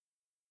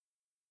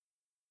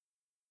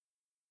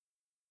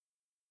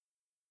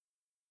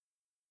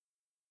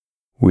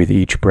 With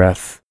each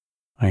breath,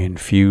 I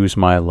infuse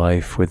my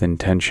life with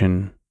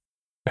intention,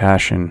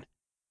 passion,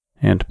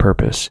 and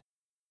purpose.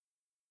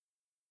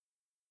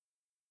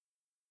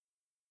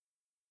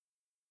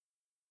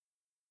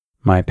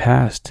 My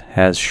past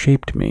has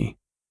shaped me,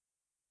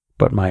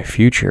 but my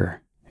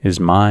future is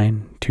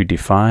mine to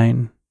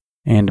define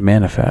and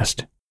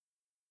manifest.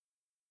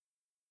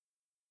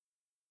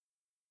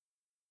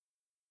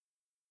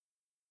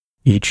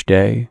 Each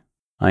day,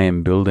 I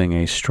am building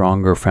a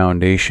stronger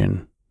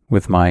foundation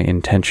with my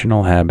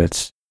intentional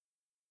habits.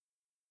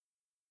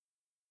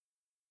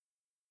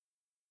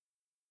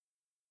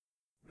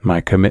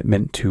 My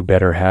commitment to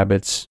better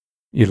habits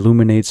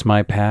illuminates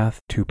my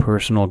path to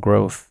personal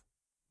growth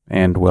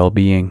and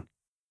well-being.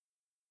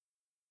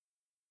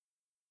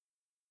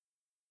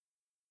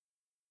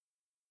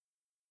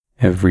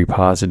 Every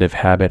positive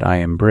habit I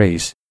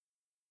embrace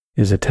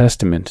is a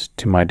testament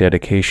to my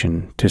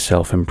dedication to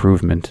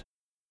self-improvement.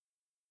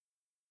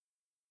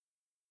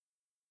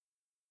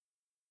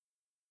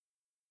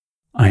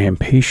 I am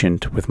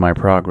patient with my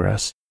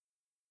progress,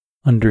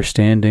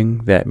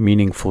 understanding that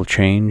meaningful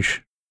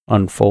change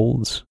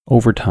unfolds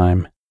over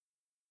time.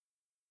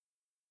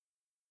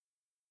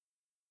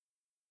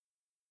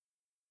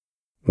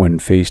 When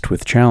faced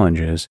with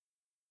challenges,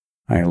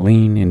 I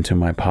lean into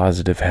my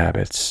positive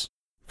habits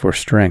for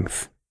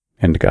strength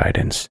and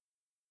guidance.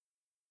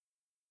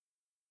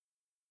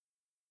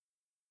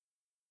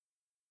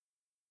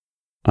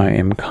 I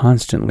am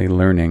constantly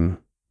learning,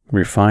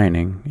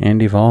 refining,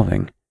 and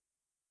evolving,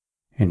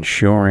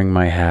 ensuring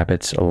my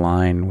habits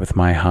align with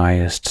my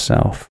highest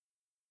self.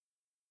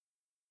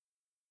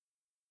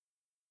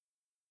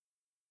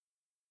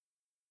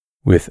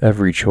 With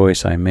every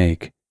choice I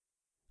make,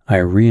 I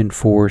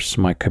reinforce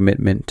my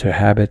commitment to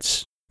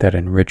habits that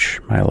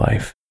enrich my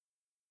life.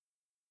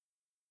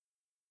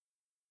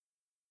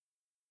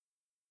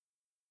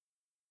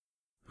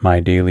 My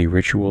daily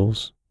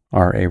rituals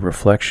are a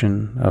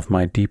reflection of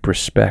my deep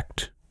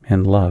respect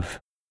and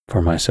love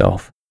for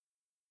myself.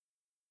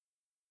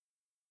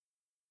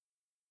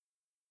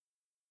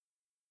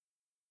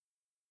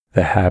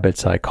 The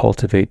habits I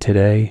cultivate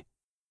today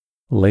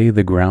lay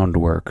the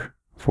groundwork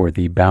for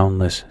the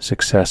boundless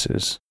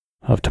successes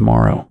of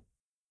tomorrow.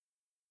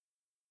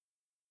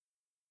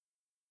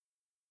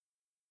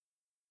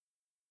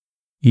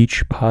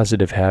 Each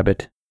positive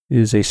habit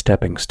is a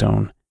stepping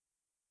stone,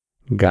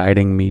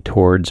 guiding me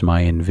towards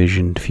my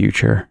envisioned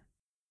future.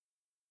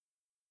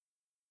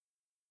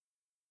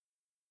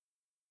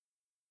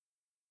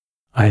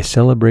 I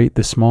celebrate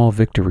the small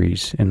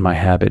victories in my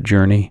habit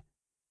journey,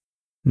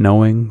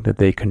 knowing that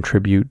they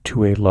contribute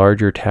to a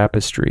larger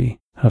tapestry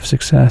of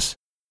success.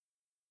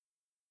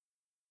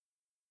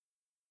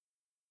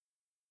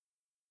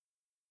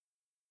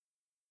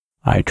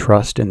 I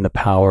trust in the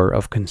power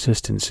of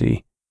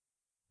consistency.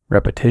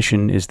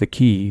 Repetition is the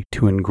key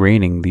to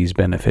ingraining these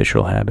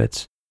beneficial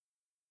habits.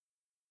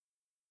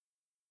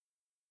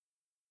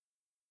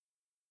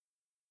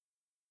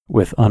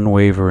 With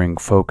unwavering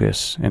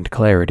focus and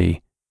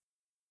clarity,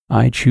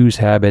 I choose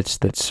habits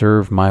that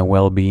serve my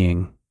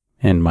well-being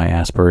and my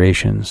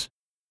aspirations.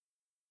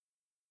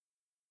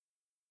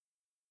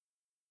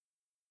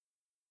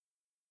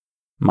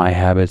 My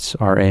habits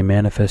are a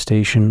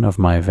manifestation of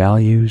my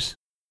values,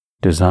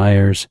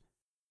 desires,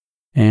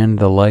 and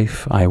the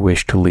life I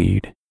wish to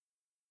lead.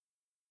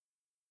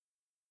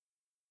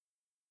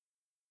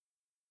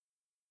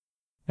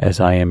 As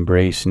I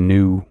embrace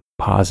new,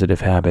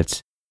 positive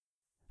habits,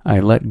 I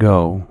let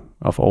go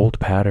of old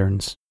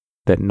patterns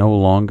that no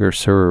longer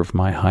serve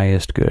my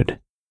highest good.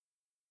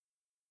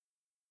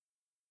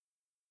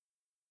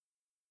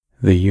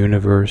 The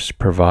universe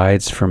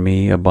provides for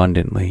me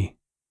abundantly.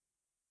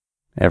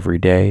 Every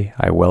day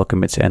I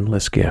welcome its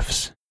endless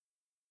gifts.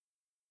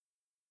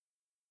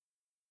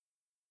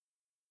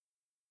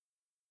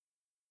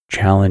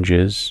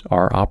 Challenges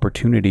are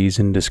opportunities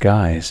in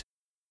disguise.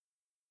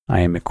 I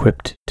am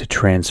equipped to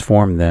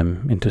transform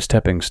them into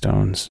stepping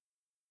stones.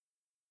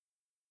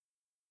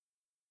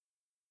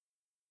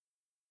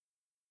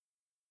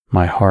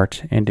 My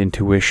heart and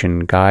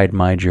intuition guide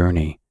my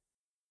journey.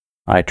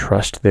 I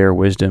trust their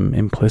wisdom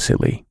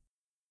implicitly.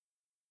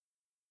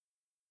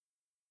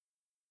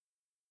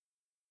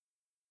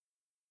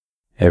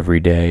 Every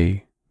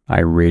day,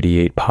 I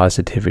radiate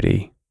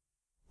positivity,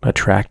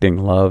 attracting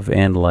love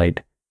and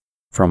light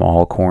from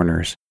all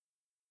corners.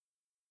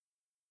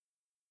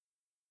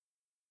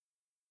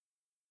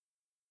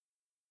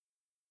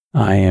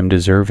 I am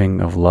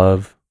deserving of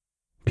love,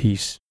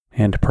 peace,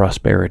 and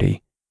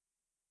prosperity.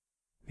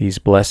 These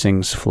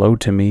blessings flow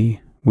to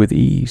me with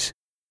ease.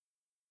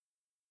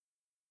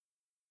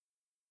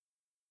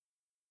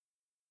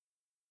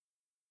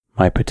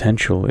 My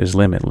potential is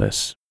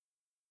limitless.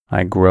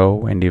 I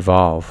grow and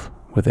evolve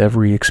with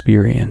every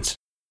experience.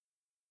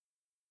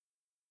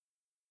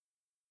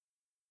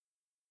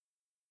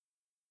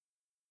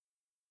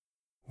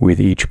 With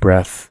each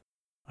breath,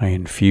 I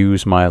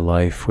infuse my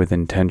life with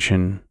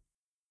intention,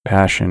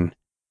 passion,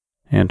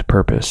 and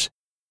purpose.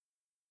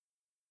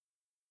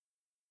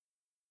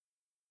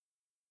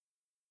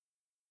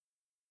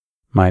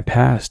 My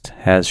past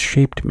has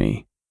shaped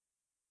me,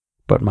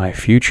 but my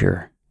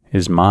future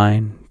is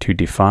mine to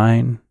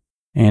define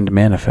and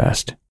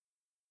manifest.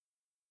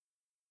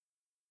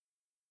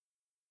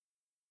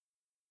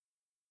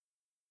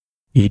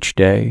 Each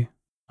day,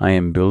 I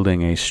am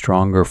building a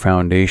stronger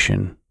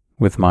foundation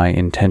with my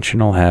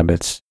intentional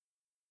habits.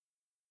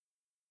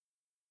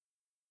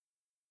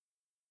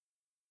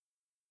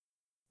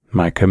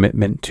 My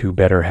commitment to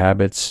better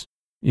habits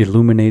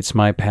illuminates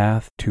my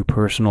path to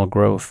personal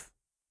growth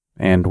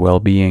and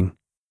well-being.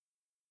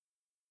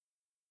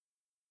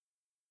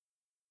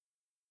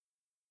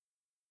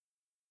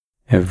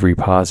 Every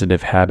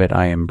positive habit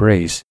I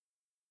embrace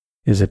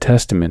is a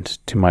testament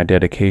to my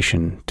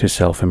dedication to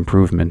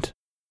self-improvement.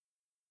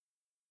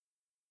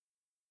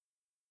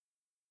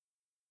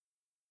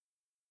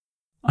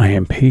 I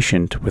am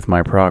patient with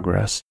my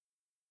progress,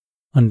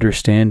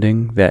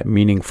 understanding that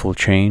meaningful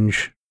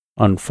change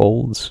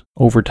unfolds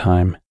over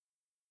time.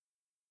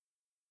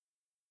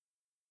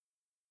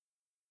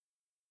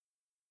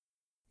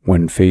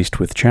 When faced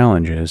with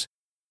challenges,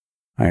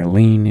 I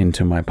lean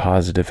into my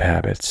positive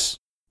habits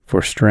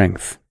for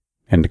strength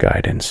and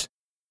guidance.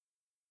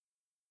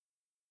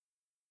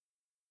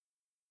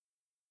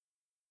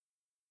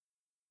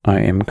 I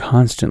am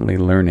constantly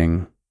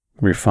learning,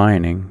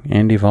 refining,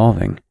 and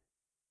evolving,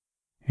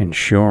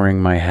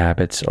 ensuring my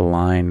habits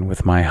align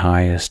with my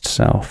highest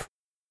self.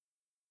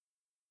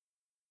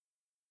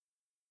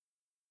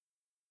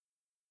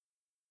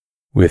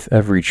 With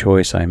every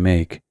choice I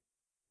make,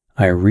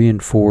 I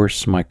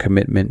reinforce my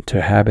commitment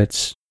to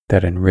habits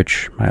that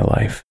enrich my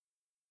life.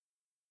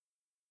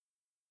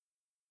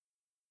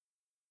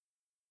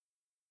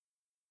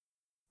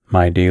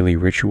 My daily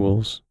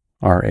rituals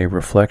are a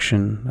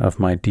reflection of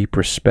my deep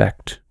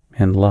respect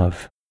and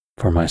love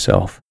for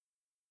myself.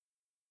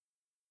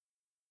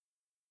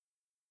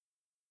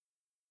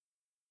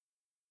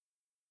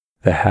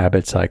 The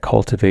habits I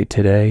cultivate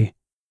today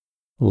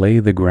lay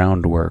the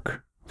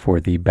groundwork for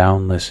the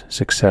boundless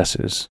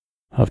successes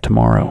of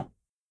tomorrow.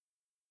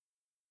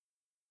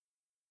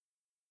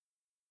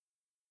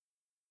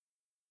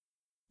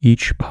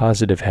 Each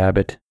positive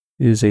habit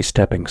is a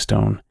stepping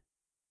stone,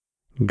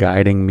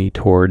 guiding me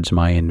towards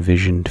my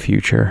envisioned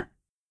future.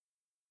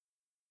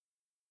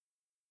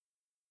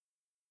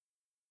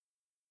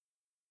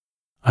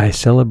 I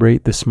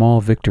celebrate the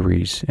small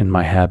victories in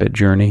my habit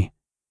journey,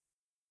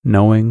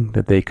 knowing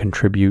that they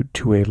contribute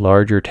to a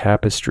larger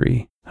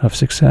tapestry of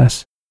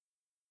success.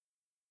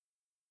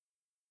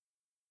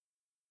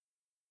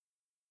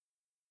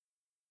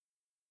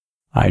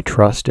 I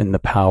trust in the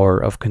power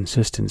of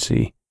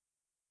consistency.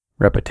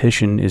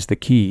 Repetition is the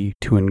key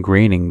to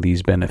ingraining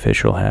these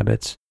beneficial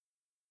habits.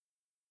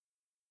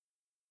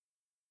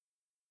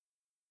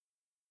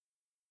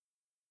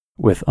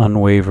 With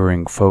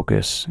unwavering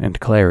focus and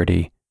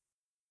clarity,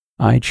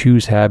 I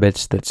choose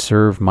habits that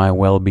serve my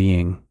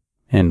well-being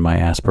and my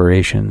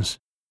aspirations.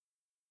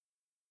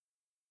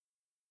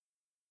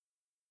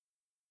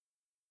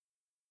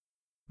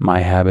 My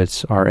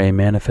habits are a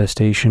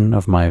manifestation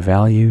of my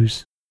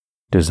values,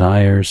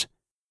 desires,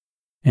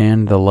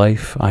 and the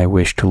life I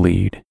wish to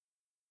lead.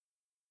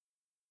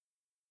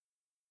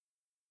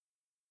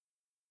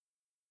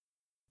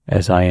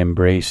 As I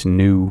embrace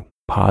new,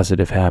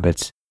 positive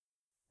habits,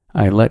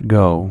 I let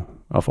go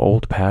of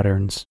old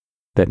patterns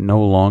that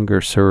no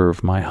longer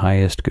serve my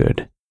highest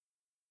good.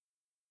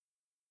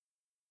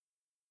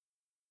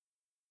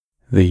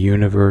 The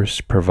universe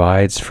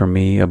provides for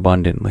me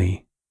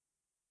abundantly.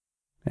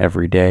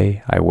 Every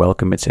day I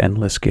welcome its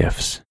endless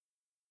gifts.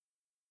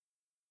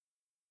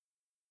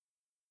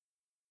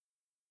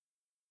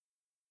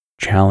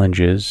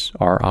 Challenges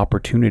are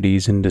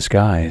opportunities in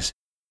disguise.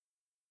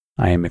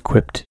 I am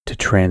equipped to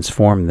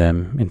transform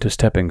them into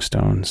stepping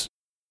stones.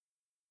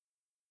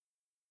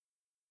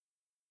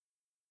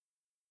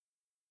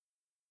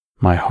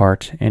 My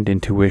heart and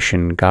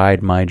intuition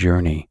guide my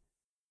journey.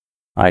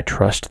 I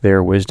trust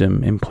their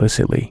wisdom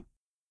implicitly.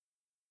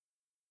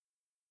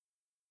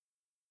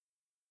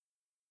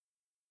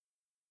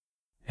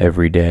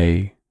 Every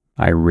day,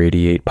 I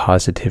radiate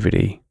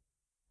positivity,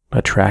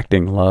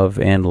 attracting love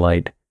and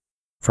light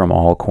from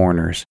all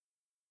corners.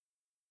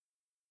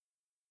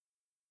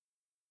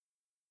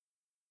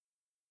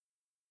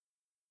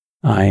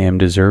 I am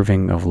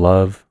deserving of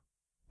love,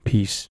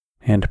 peace,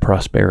 and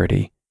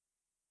prosperity.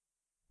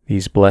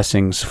 These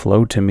blessings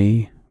flow to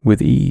me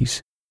with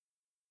ease.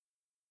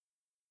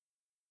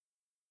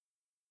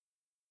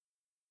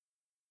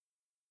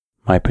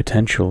 My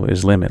potential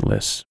is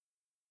limitless.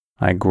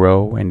 I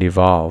grow and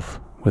evolve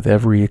with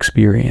every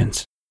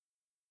experience.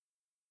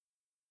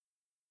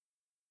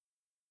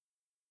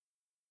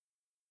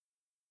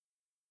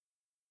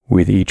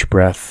 With each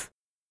breath,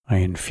 I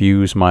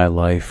infuse my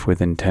life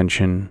with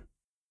intention,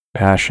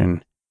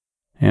 passion,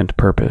 and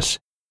purpose.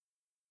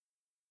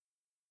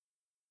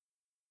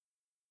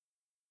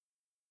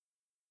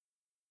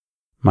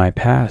 My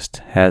past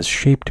has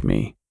shaped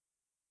me,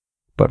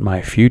 but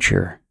my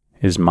future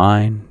is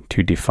mine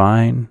to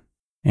define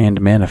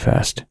and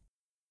manifest.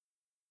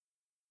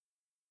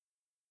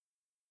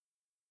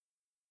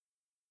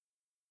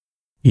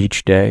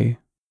 Each day,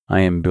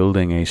 I am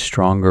building a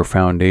stronger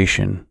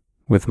foundation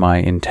with my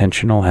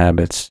intentional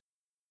habits.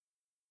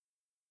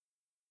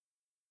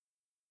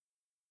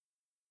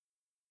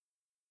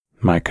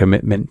 My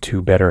commitment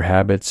to better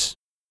habits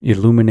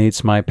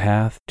illuminates my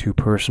path to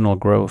personal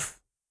growth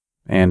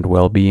and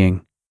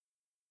well-being.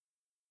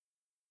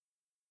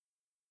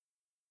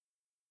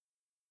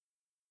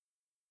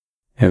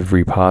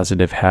 Every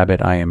positive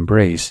habit I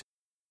embrace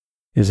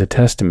is a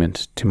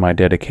testament to my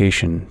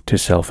dedication to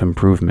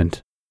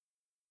self-improvement.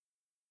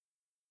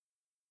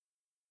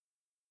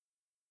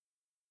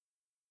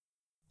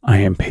 I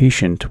am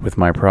patient with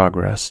my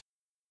progress,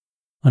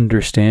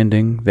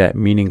 understanding that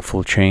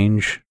meaningful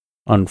change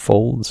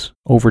unfolds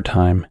over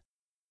time.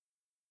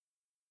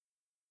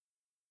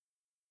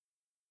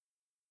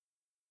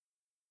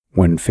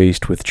 When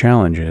faced with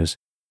challenges,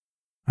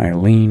 I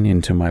lean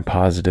into my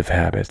positive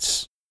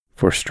habits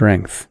for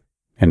strength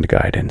and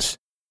guidance.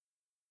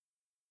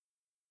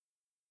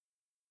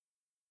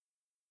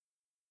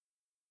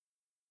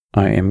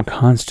 I am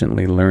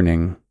constantly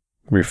learning,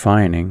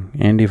 refining,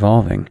 and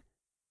evolving,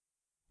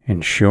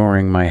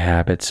 ensuring my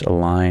habits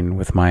align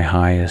with my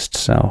highest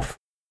self.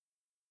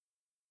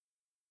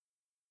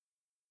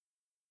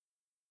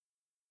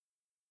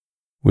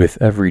 With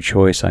every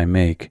choice I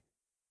make,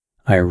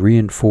 I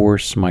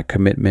reinforce my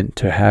commitment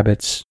to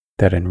habits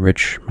that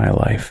enrich my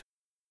life.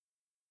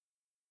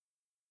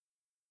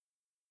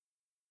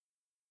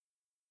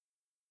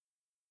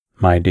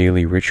 My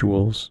daily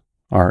rituals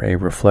are a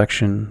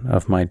reflection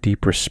of my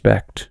deep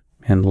respect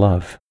and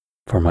love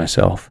for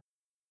myself.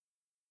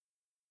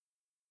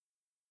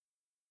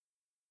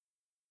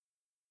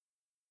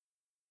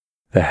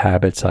 The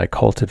habits I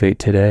cultivate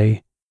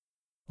today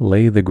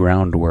lay the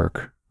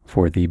groundwork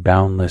for the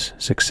boundless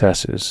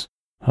successes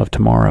of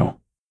tomorrow.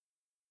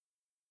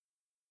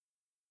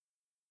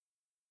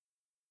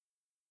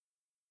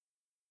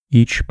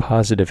 Each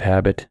positive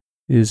habit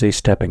is a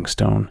stepping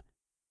stone,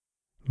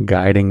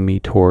 guiding me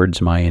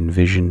towards my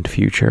envisioned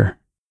future.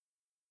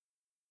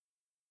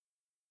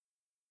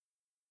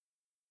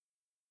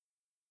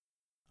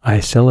 I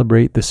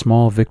celebrate the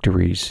small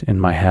victories in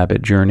my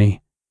habit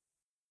journey,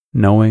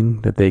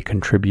 knowing that they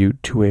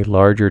contribute to a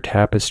larger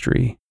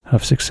tapestry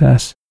of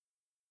success.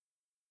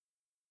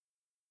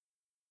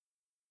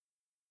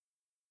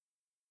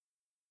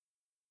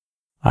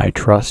 I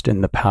trust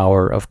in the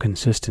power of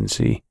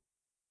consistency.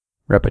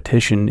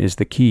 Repetition is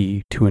the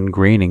key to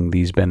ingraining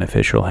these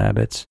beneficial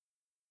habits.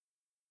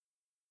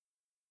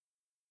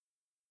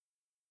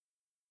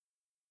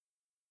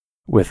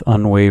 With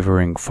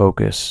unwavering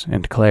focus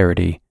and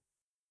clarity,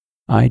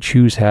 I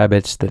choose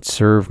habits that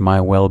serve my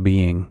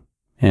well-being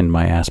and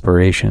my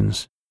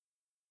aspirations.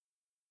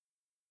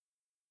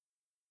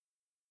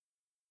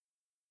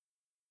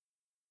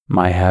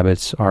 My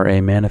habits are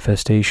a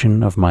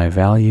manifestation of my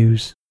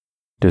values,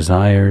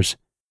 desires,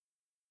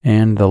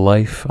 and the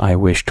life I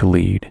wish to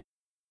lead.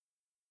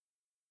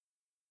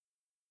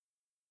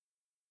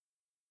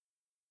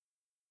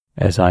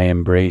 As I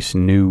embrace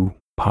new,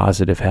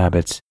 positive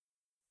habits,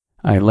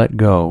 I let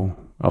go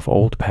of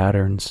old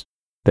patterns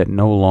that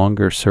no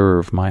longer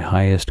serve my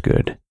highest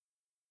good.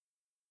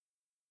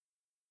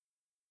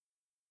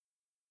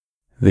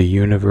 The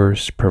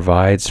universe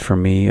provides for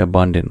me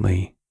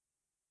abundantly.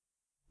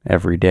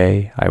 Every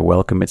day I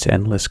welcome its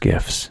endless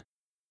gifts.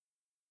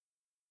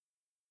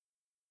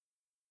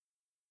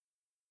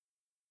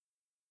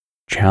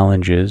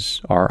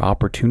 Challenges are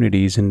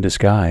opportunities in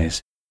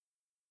disguise.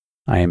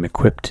 I am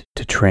equipped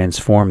to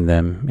transform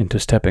them into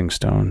stepping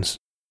stones.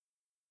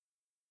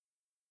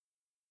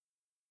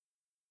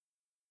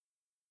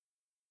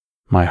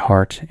 My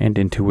heart and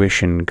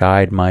intuition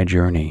guide my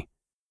journey.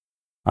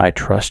 I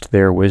trust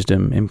their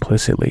wisdom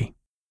implicitly.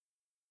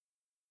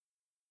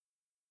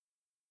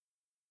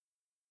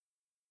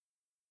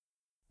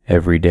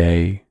 Every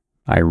day,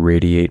 I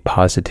radiate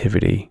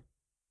positivity,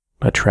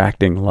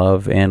 attracting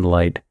love and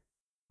light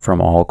from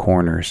all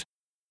corners.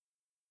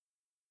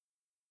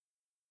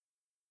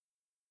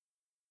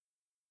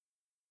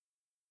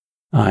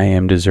 I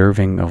am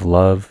deserving of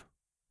love,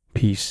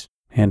 peace,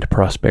 and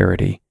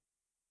prosperity.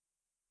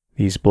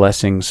 These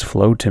blessings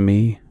flow to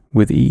me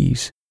with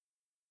ease.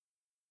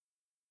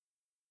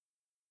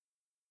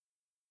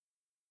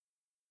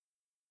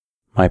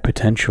 My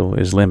potential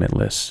is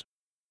limitless.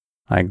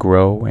 I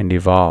grow and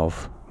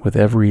evolve with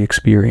every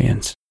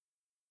experience.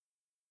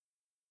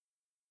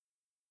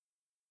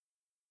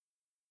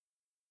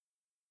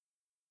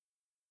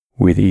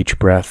 With each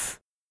breath,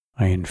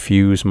 I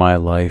infuse my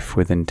life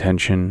with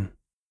intention,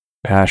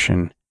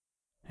 passion,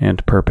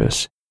 and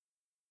purpose.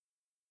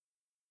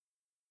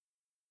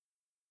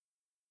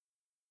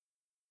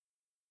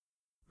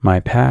 My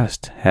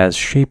past has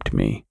shaped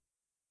me,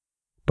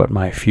 but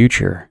my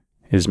future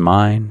is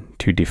mine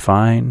to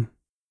define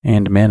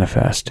and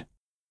manifest.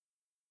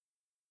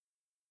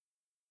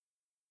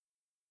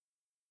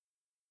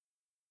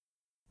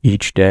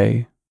 Each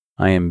day,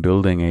 I am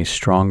building a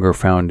stronger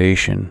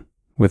foundation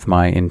with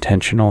my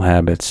intentional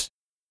habits.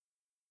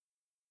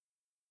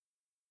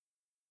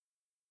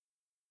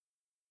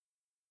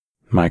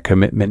 My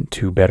commitment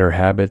to better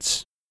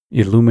habits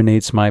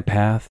illuminates my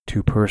path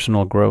to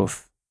personal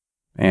growth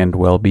and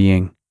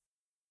well-being.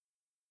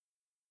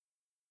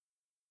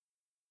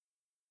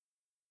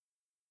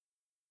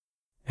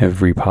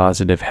 Every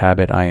positive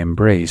habit I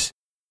embrace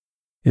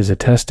is a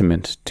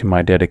testament to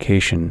my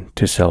dedication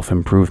to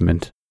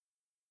self-improvement.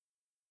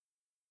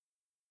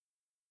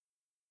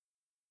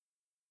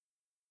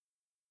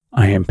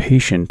 I am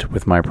patient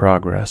with my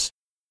progress,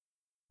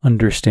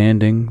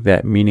 understanding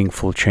that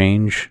meaningful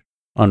change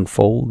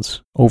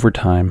unfolds over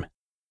time.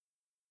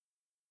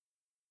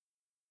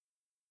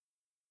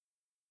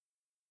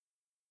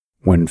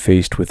 When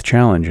faced with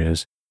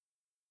challenges,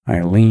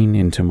 I lean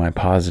into my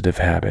positive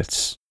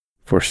habits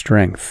for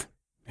strength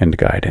and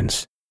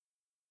guidance.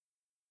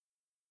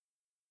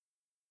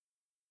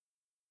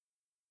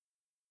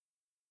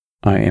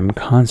 I am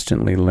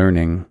constantly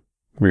learning,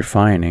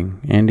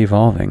 refining, and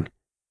evolving,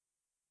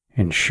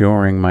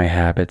 ensuring my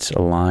habits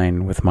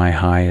align with my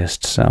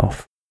highest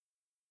self.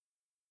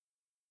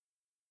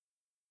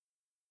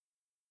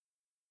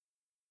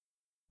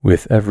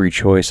 With every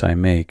choice I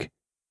make,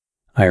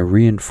 I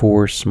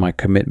reinforce my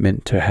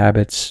commitment to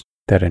habits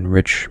that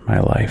enrich my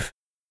life.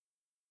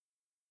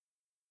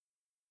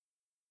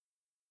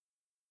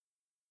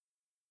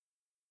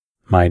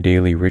 My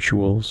daily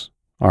rituals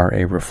are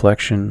a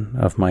reflection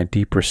of my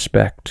deep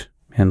respect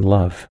and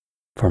love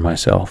for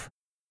myself.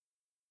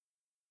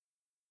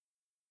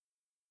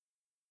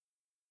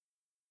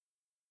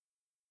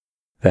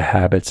 The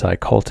habits I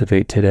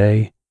cultivate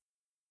today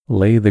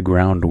lay the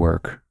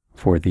groundwork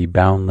for the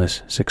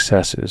boundless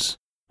successes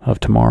of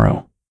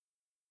tomorrow.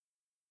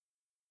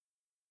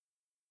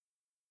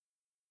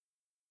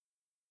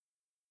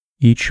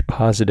 Each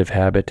positive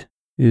habit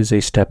is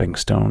a stepping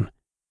stone,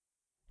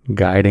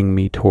 guiding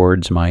me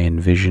towards my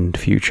envisioned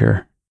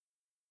future.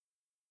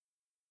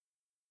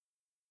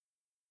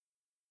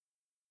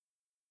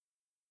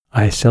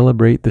 I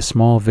celebrate the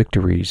small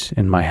victories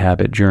in my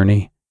habit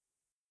journey,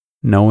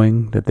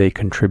 knowing that they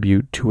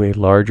contribute to a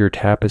larger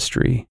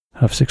tapestry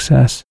of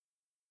success.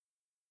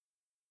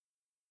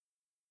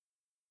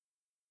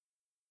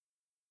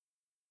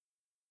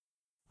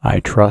 I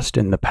trust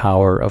in the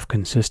power of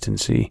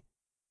consistency.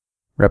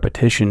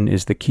 Repetition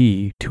is the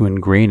key to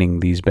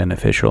ingraining these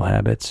beneficial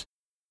habits.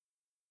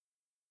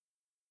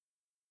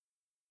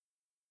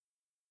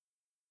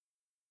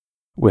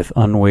 With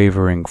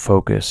unwavering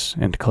focus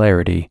and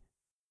clarity,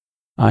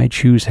 I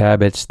choose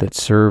habits that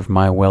serve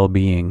my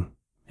well-being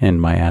and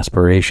my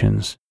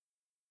aspirations.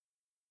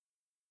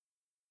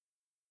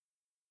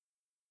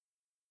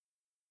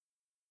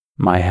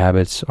 My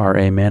habits are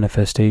a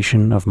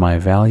manifestation of my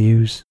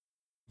values,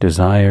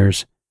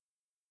 desires,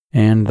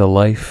 and the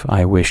life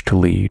I wish to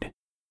lead.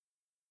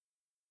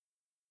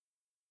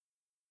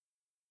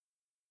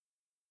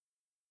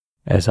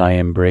 As I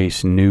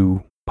embrace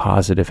new,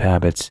 positive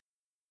habits,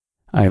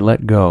 I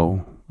let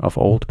go of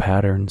old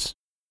patterns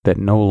that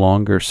no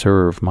longer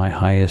serve my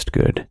highest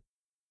good.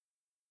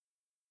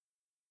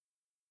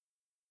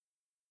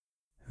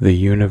 The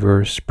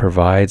universe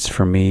provides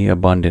for me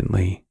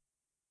abundantly.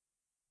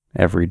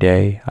 Every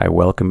day I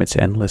welcome its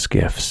endless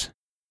gifts.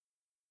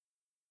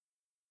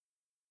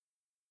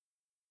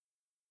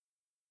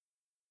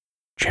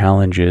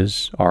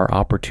 Challenges are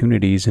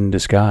opportunities in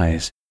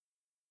disguise.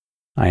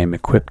 I am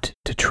equipped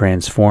to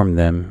transform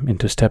them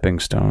into stepping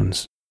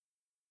stones.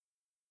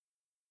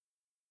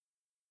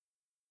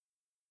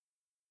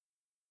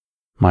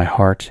 My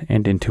heart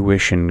and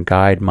intuition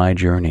guide my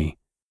journey.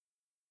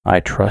 I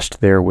trust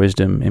their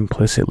wisdom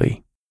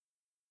implicitly.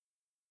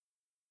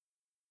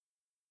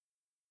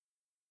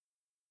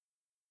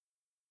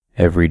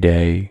 Every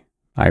day,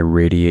 I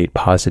radiate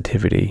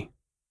positivity,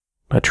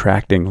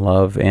 attracting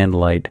love and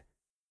light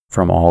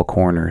from all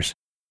corners.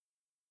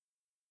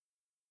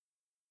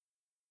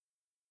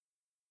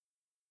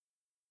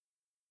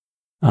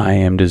 I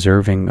am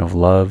deserving of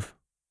love,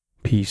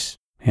 peace,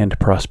 and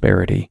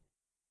prosperity.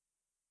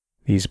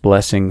 These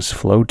blessings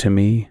flow to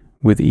me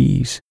with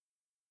ease.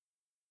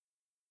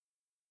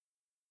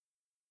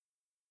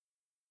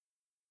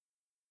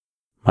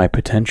 My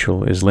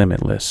potential is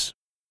limitless.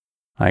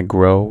 I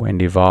grow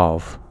and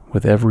evolve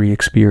with every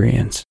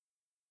experience.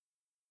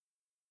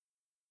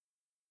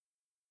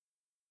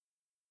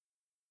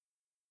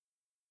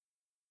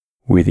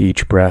 With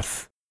each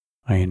breath,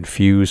 I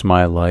infuse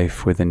my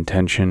life with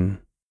intention,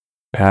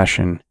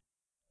 passion,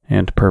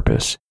 and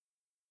purpose.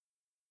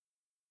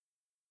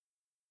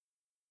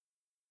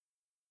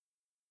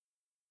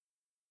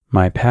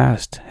 My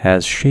past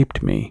has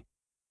shaped me,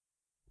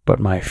 but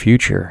my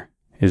future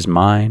is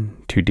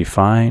mine to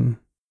define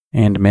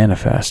and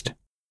manifest.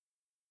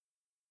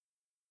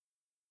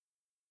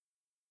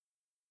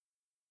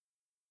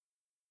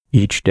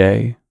 Each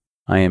day,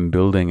 I am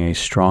building a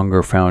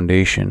stronger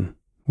foundation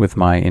with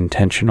my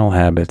intentional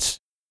habits.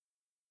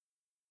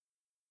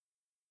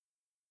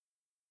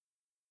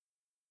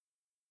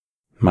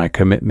 My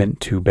commitment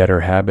to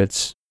better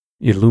habits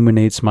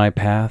illuminates my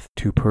path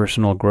to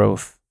personal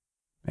growth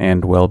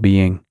and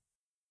well-being.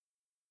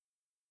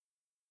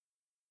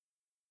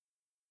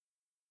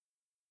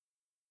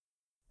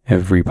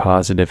 Every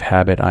positive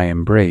habit I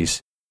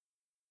embrace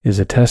is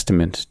a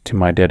testament to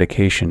my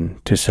dedication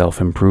to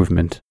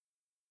self-improvement.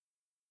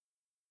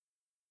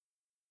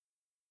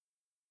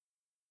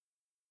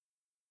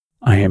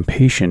 I am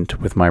patient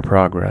with my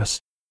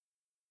progress,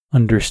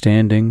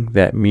 understanding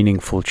that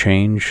meaningful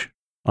change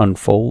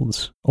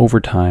unfolds over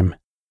time.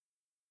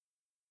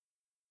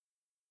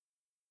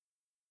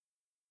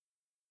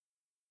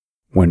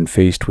 When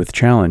faced with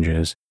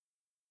challenges,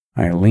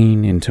 I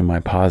lean into my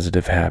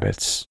positive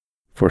habits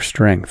for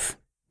strength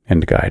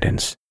and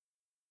guidance.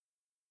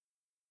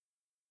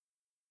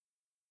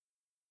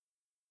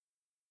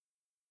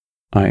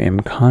 I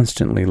am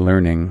constantly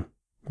learning,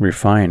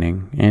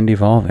 refining, and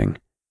evolving,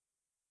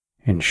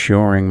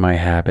 ensuring my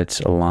habits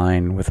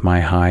align with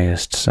my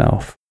highest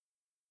self.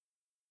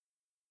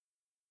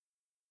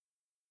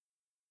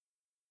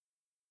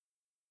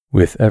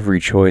 With every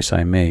choice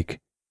I make,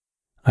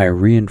 I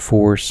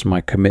reinforce my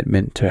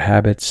commitment to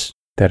habits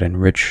that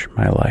enrich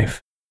my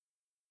life.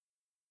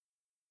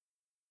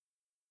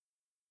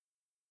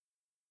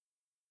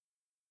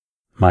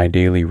 My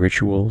daily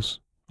rituals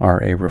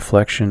are a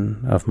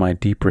reflection of my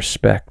deep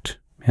respect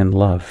and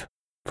love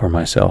for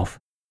myself.